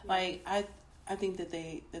 Like, I think that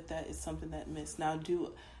that is something that missed. Now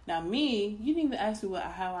me, you didn't even ask me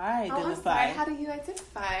how I identify. Oh, I'm sorry. How do you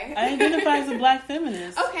identify? I identify as a black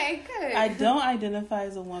feminist. Okay, good. I don't identify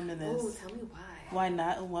as a womanist. Ooh, tell me why. Why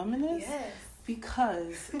not a womanist? Yes.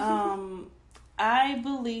 Because I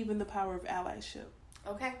believe in the power of allyship.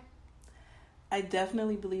 Okay. I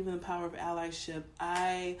definitely believe in the power of allyship.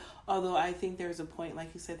 Although I think there's a point,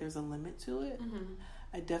 like you said, there's a limit to it.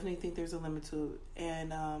 I definitely think there's a limit to it.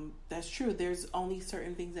 And that's true. There's only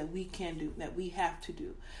certain things that we can do, that we have to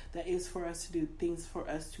do, that is for us to do, things for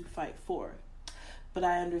us to fight for. But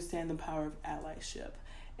I understand the power of allyship.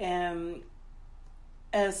 And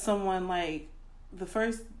as someone like,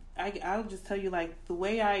 I'll just tell you, like, the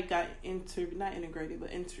way I got introduced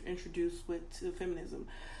to feminism,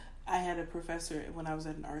 I had a professor when I was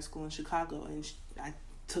at an art school in Chicago, and I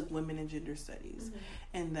took women and gender studies,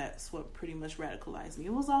 and that's what pretty much radicalized me.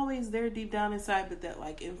 It was always there deep down inside, but that,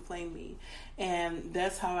 like, inflamed me, and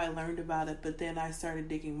that's how I learned about it. But then I started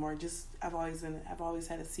digging more. I've always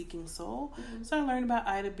had a seeking soul, so I learned about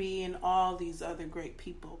Ida B and all these other great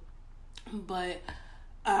people. But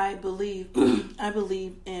I believe in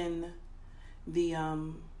the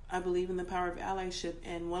power of allyship,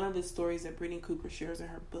 and one of the stories that Brittany Cooper shares in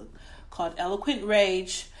her book called Eloquent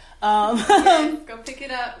Rage. Yes, go pick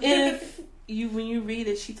it up. When you read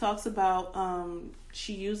it, she talks about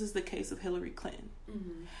she uses the case of Hillary Clinton,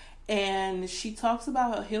 and she talks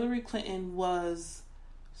about how Hillary Clinton was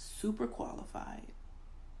super qualified.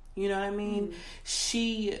 You know what I mean?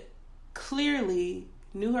 She clearly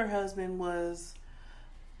knew her husband was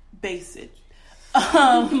basic.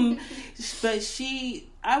 But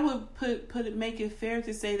I would make it fair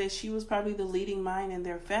to say that she was probably the leading mind in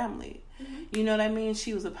their family. You know what I mean?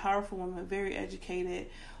 She was a powerful woman, very educated,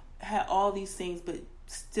 had all these things, but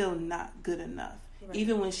still not good enough. Right.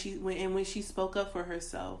 Even when she spoke up for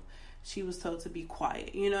herself, she was told to be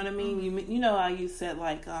quiet. You know what I mean? You know how you said,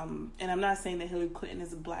 like, and I'm not saying that Hillary Clinton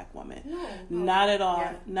is a black woman. No. Not at all.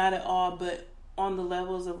 Yeah. Not at all. But on the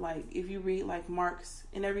levels of, like, if you read, like, Marx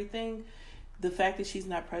and everything, the fact that she's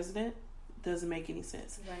not president doesn't make any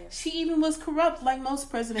sense. Right. She even was corrupt, like most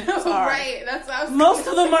presidents are. Right, that's what I was Most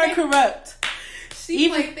of them are corrupt. She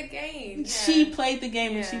played the game. She played the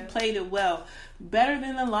game, and she played it well. Better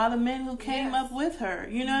than a lot of men who came up with her.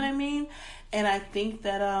 You know what I mean? And I think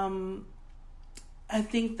that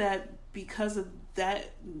because of that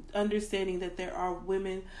understanding that there are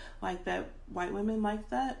women like that, white women like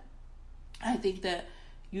that, I think that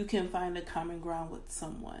you can find a common ground with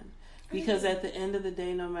someone. Because at the end of the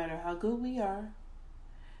day, no matter how good we are,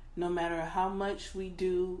 no matter how much we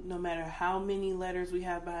do, no matter how many letters we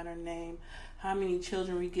have behind our name, how many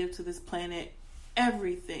children we give to this planet,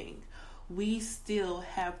 everything, we still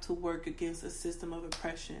have to work against a system of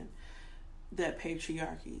oppression that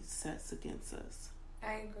patriarchy sets against us.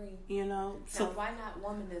 I agree. You know? So now, why not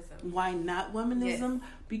womanism? Why not womanism? Yes.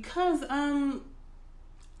 Because why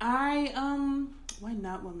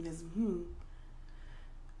not womanism?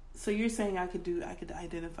 So you're saying I could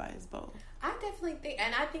identify as both? I definitely think,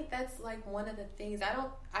 and I think that's like one of the things. I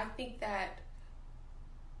think that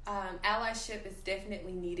allyship is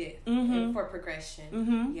definitely needed for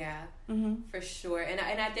progression. Yeah, for sure. And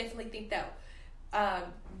I definitely think that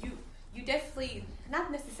you definitely,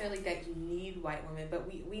 not necessarily that you need white women, but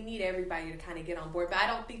we need everybody to kind of get on board. But I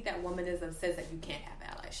don't think that womanism says that you can't have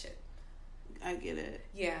allyship. I get it.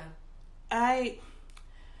 Yeah.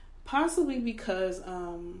 Possibly because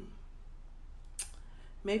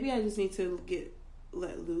maybe I just need to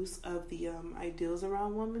let loose of the ideals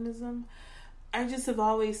around womanism. I just have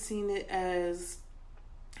always seen it as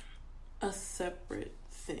a separate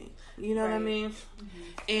thing. You know what I mean?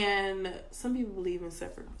 And some people believe in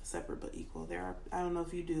separate but equal. I don't know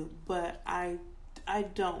if you do, but I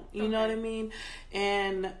don't. You know what I mean?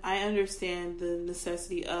 And I understand the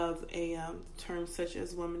necessity of a term such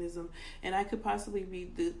as womanism, and I could possibly be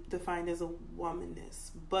defined as a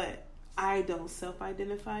womanist, but I don't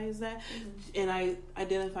self-identify as that. And I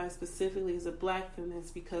identify specifically as a black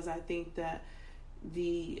feminist because I think that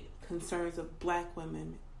the concerns of black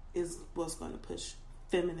women is what's going to push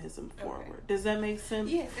feminism forward. Does that make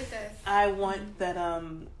sense? Yes, it does. I want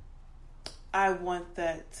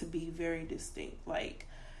that to be very distinct. Like,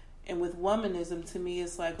 and with womanism, to me,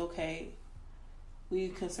 it's like, okay, we're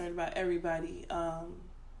concerned about everybody. And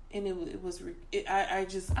I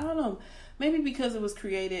don't know, maybe because it was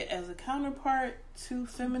created as a counterpart to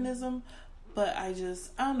feminism, But I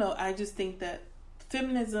don't know. I just think that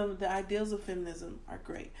feminism, the ideals of feminism are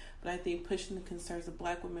great. But I think pushing the concerns of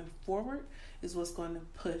black women forward is what's going to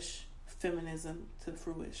push feminism to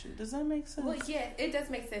fruition. Does that make sense? Well, yeah, it does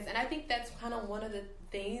make sense. And I think that's kind of one of the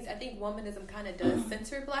things. I think womanism kind of does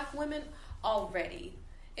center black women already.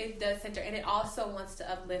 It does center, and it also wants to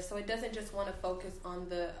uplift. So it doesn't just want to focus on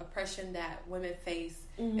the oppression that women face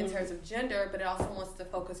in terms of gender, but it also wants to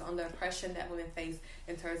focus on the oppression that women face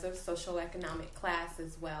in terms of social economic class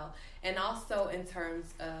as well. And also in terms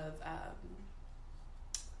of,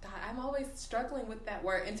 God, I'm always struggling with that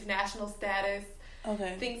word, international status.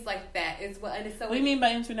 Okay. Things like that as well. And so what do you mean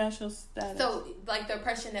by international status? So, like the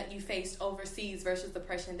oppression that you faced overseas versus the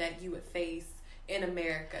oppression that you would face in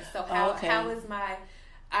America. So how is an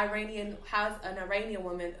Iranian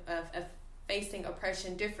woman of facing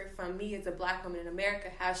oppression different from me as a black woman in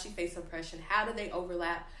America? How she face oppression? How do they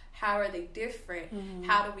overlap? How are they different?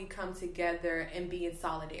 How do we come together and be in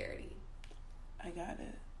solidarity? I got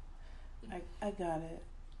it. I got it.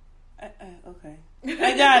 Okay.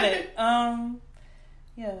 I got it.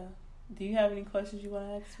 Yeah. Do you have any questions you want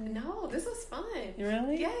to ask me? No, this was fun.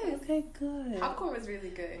 Really? Yes. Okay, good. Popcorn was really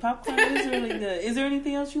good. Popcorn is really good. Is there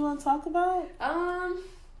anything else you want to talk about?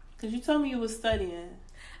 Because you told me you were studying.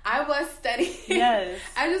 I was studying. Yes.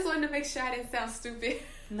 I just wanted to make sure I didn't sound stupid.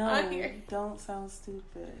 No, don't sound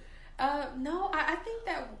stupid. No, I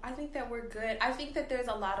think that we're good. I think that there's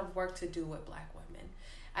a lot of work to do with black women.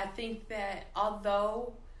 I think that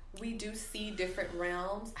although we do see different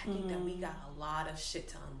realms, I think that we got a lot of shit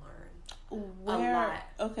to unlearn. A lot.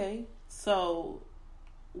 Okay, so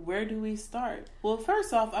where do we start? Well,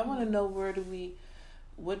 first off, I want to know what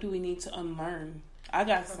do we need to unlearn? I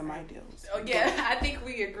got some ideas. Oh yeah, I think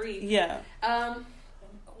we agree. Yeah. I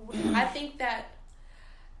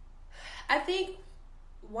think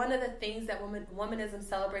one of the things that womanism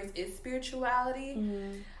celebrates is spirituality.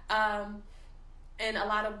 And a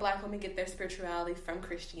lot of black women get their spirituality from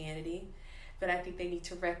Christianity, but I think they need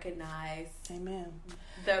to recognize, amen,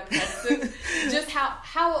 the oppressive, just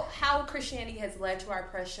how Christianity has led to our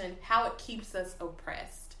oppression, how it keeps us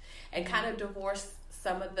oppressed, and kind of divorce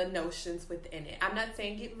some of the notions within it. I'm not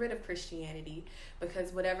saying get rid of Christianity,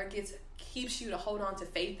 because whatever keeps you to hold on to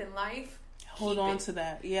faith in life, hold on to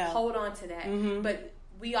that. But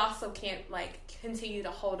we also can't continue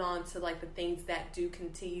to hold on to the things that do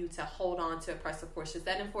continue to hold on to oppressive forces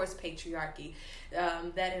that enforce patriarchy,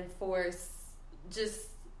 that enforce just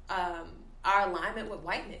our alignment with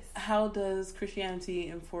whiteness. How does Christianity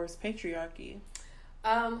enforce patriarchy?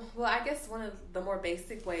 Well, I guess one of the more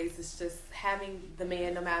basic ways is just having the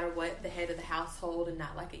man, no matter what, the head of the household, and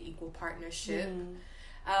not an equal partnership.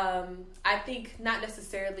 I think not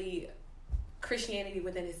necessarily Christianity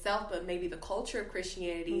within itself, but maybe the culture of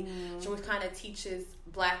Christianity, which kind of teaches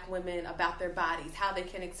black women about their bodies, how they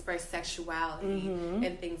can express sexuality,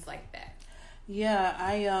 and things like that. Yeah,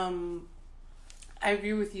 I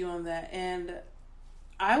agree with you on that, and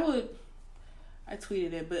I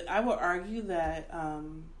tweeted it, but I would argue that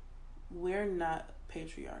we're not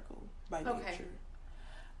patriarchal by nature.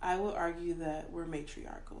 I would argue that we're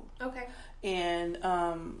matriarchal. Okay. And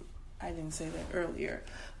I didn't say that earlier,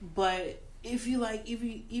 but if you I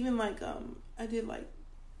did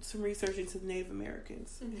some research into the Native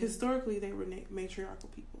Americans. Historically, they were matriarchal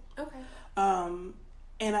people. Okay.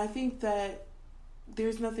 And I think that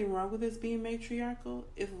there's nothing wrong with us being matriarchal.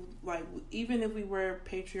 Even if we were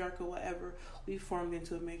patriarchal, whatever, we formed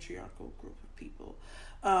into a matriarchal group of people.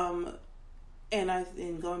 And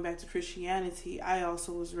going back to Christianity, I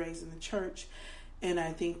also was raised in the church, and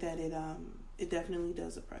I think that it definitely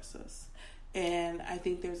does oppress us. And I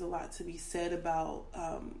think there's a lot to be said about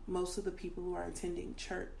most of the people who are attending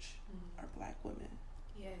church are black women.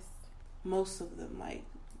 Yes. Most of them.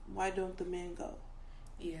 Why don't the men go?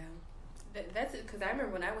 Yeah. That's it, because I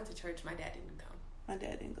remember when I went to church, my dad didn't go. My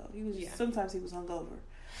dad didn't go. Sometimes he was hungover.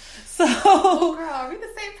 So, oh, girl, are we the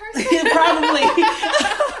same person?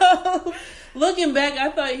 Probably. Looking back,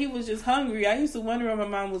 I thought he was just hungry. I used to wonder why my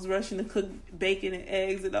mom was rushing to cook bacon and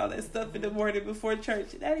eggs and all that stuff in the morning before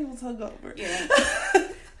church. Daddy was hungover. Yeah,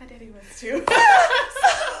 my daddy was too.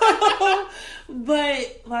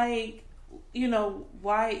 But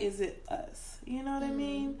why is it us? You know what I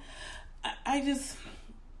mean?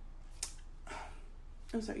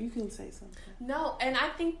 I'm sorry, you can say something. No, and I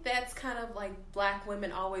think that's kind of black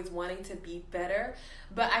women always wanting to be better.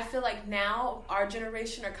 But I feel like now our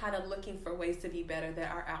generation are kind of looking for ways to be better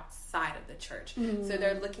that are outside of the church. So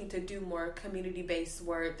they're looking to do more community-based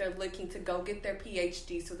work. They're looking to go get their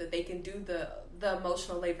PhD so that they can do the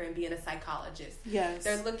emotional labor and being a psychologist. Yes.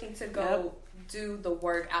 They're looking to go do the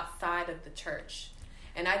work outside of the church.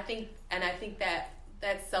 And I think that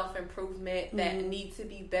self-improvement, that need to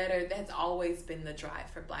be better, that's always been the drive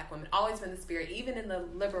for Black women, always been the spirit. Even in the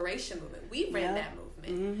liberation movement, we ran that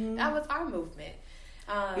movement. That was our movement.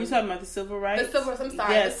 You're talking about the civil rights? I'm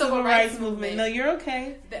sorry. Yeah, the civil rights movement. No, you're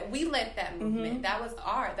okay. That we led that movement. That was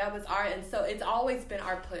our, and so it's always been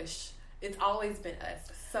our push. It's always been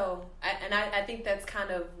us. So, I think that's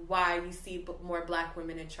kind of why you see more Black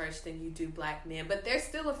women in church than you do Black men. But they're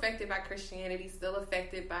still affected by Christianity,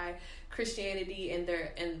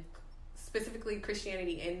 and specifically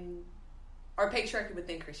Christianity or patriarchy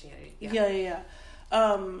within Christianity. Yeah.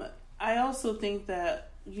 I also think that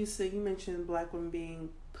you mentioned Black women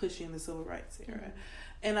pushing the civil rights era.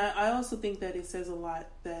 And I also think that it says a lot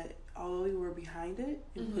that although we were behind it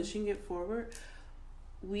and pushing it forward,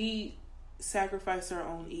 we sacrifice our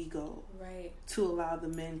own ego to allow the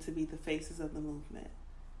men to be the faces of the movement.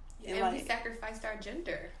 And we sacrificed our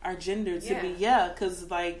gender. To be, because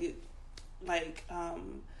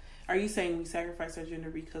are you saying we sacrificed our gender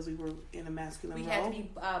because we were in a masculine role? We had to be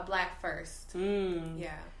Black first.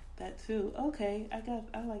 Yeah. That too. Okay. I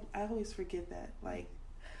always forget that.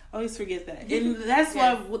 And that's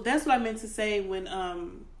that's what I meant to say when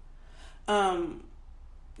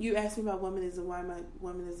you asked me about womanism, why my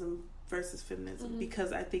womanism versus feminism,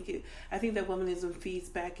 because I think that womanism feeds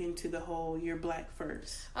back into the whole you're Black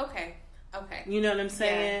first. Okay. You know what I'm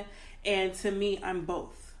saying? Yeah. And to me, I'm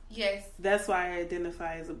both. Yes. That's why I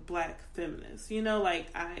identify as a Black feminist. To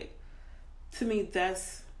me,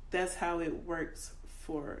 that's how it works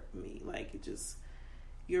for me.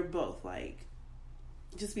 You're both.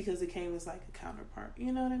 Just because it came as a counterpart.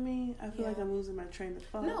 You know what I mean? I feel like I'm losing my train of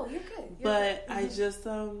thought. No, you're good. But I just,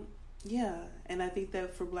 and I think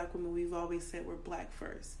that for Black women, we've always said we're Black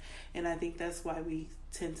first. And I think that's why we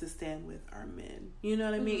tend to stand with our men. You know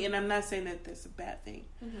what I mean? And I'm not saying that that's a bad thing.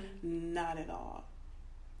 Not at all.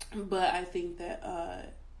 But I think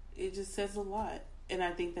that it just says a lot. And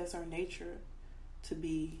I think that's our nature to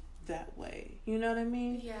be that way. You know what I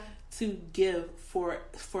mean? Yeah. To give for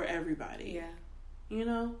everybody. Yeah. You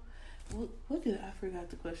know? I forgot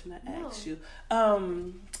the question I asked you.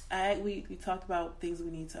 We talked about things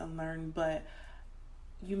we need to unlearn, but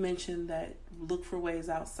you mentioned that look for ways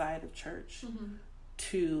outside of church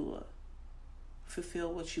to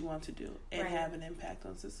fulfill what you want to do and have an impact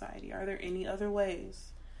on society. Are there any other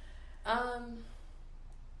ways? I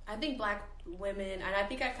think Black women, and I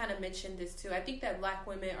think I kind of mentioned this too, I think that Black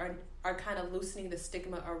women are kind of loosening the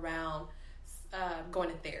stigma around going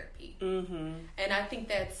to therapy. And I think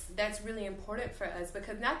that's really important for us,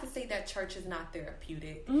 because not to say that church is not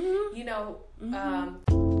therapeutic. You know,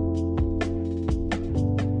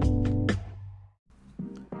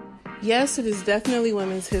 yes, it is definitely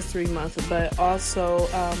Women's History Month, but also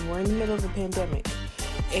we're in the middle of a pandemic.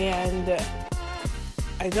 And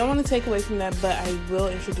I don't want to take away from that, but I will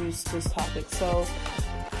introduce this topic. So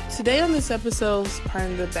today on this episode,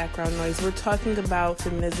 pardon the background noise, we're talking about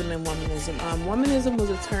feminism and womanism. Womanism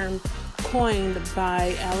was a term coined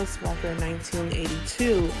by Alice Walker in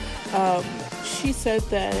 1982. She said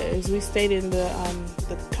that, as we stated in the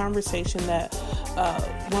conversation, that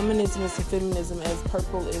womanism is to feminism as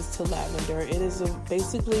purple is to lavender. It is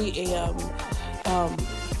basically a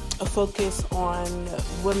focus on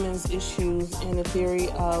women's issues and a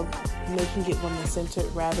theory of making it woman-centered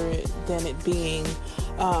rather than it being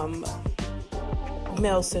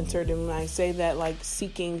male-centered. And when I say that,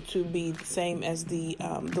 seeking to be the same as the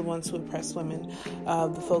ones who oppress women,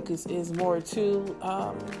 the focus is more to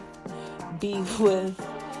be with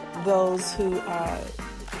those who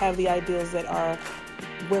have the ideas that are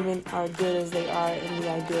women are good as they are, and the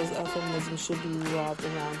ideas of feminism should be revolved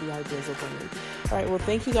around the ideas of women. All right, well,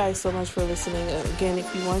 thank you guys so much for listening. Again,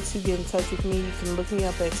 if you want to get in touch with me, you can look me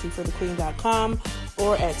up at tforthequeen.com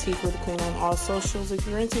or at tforthequeen on all socials. If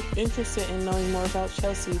you're interested in knowing more about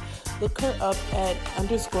Chelsea, look her up at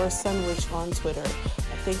 _Sunwitch on Twitter.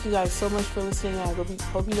 Thank you guys so much for listening. I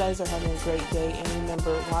hope you guys are having a great day. And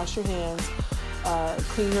remember, wash your hands,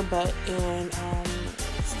 clean your butt, and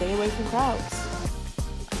stay away from crowds.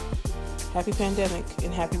 Happy pandemic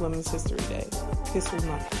and happy Women's History Month.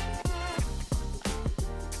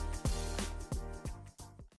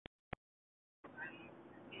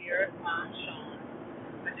 Here, Sean.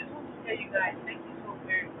 I just want to tell you guys, thank you so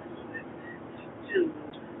very much for listening to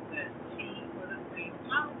the Tea for the Queen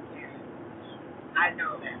podcast. I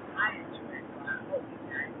know that I enjoy it, so I hope you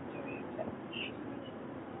guys enjoy it.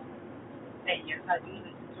 And yes, I do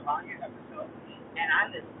listen to all your episodes, and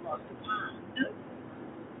I live across the pond.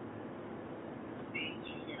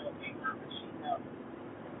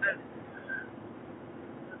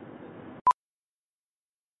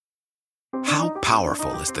 How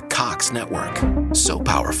powerful is the Cox network. So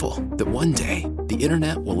powerful that one day, the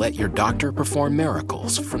internet will let your doctor perform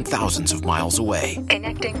miracles from thousands of miles away.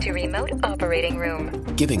 Connecting to remote operating room.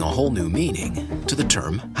 Giving a whole new meaning to the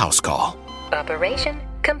term house call. Operation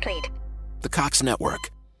complete. The Cox network.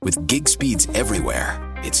 With gig speeds everywhere,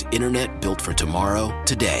 it's internet built for tomorrow,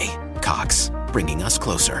 today. Cox, bringing us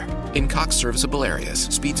closer. In Cox serviceable areas,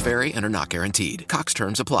 speeds vary and are not guaranteed. Cox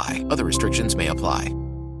terms apply. Other restrictions may apply.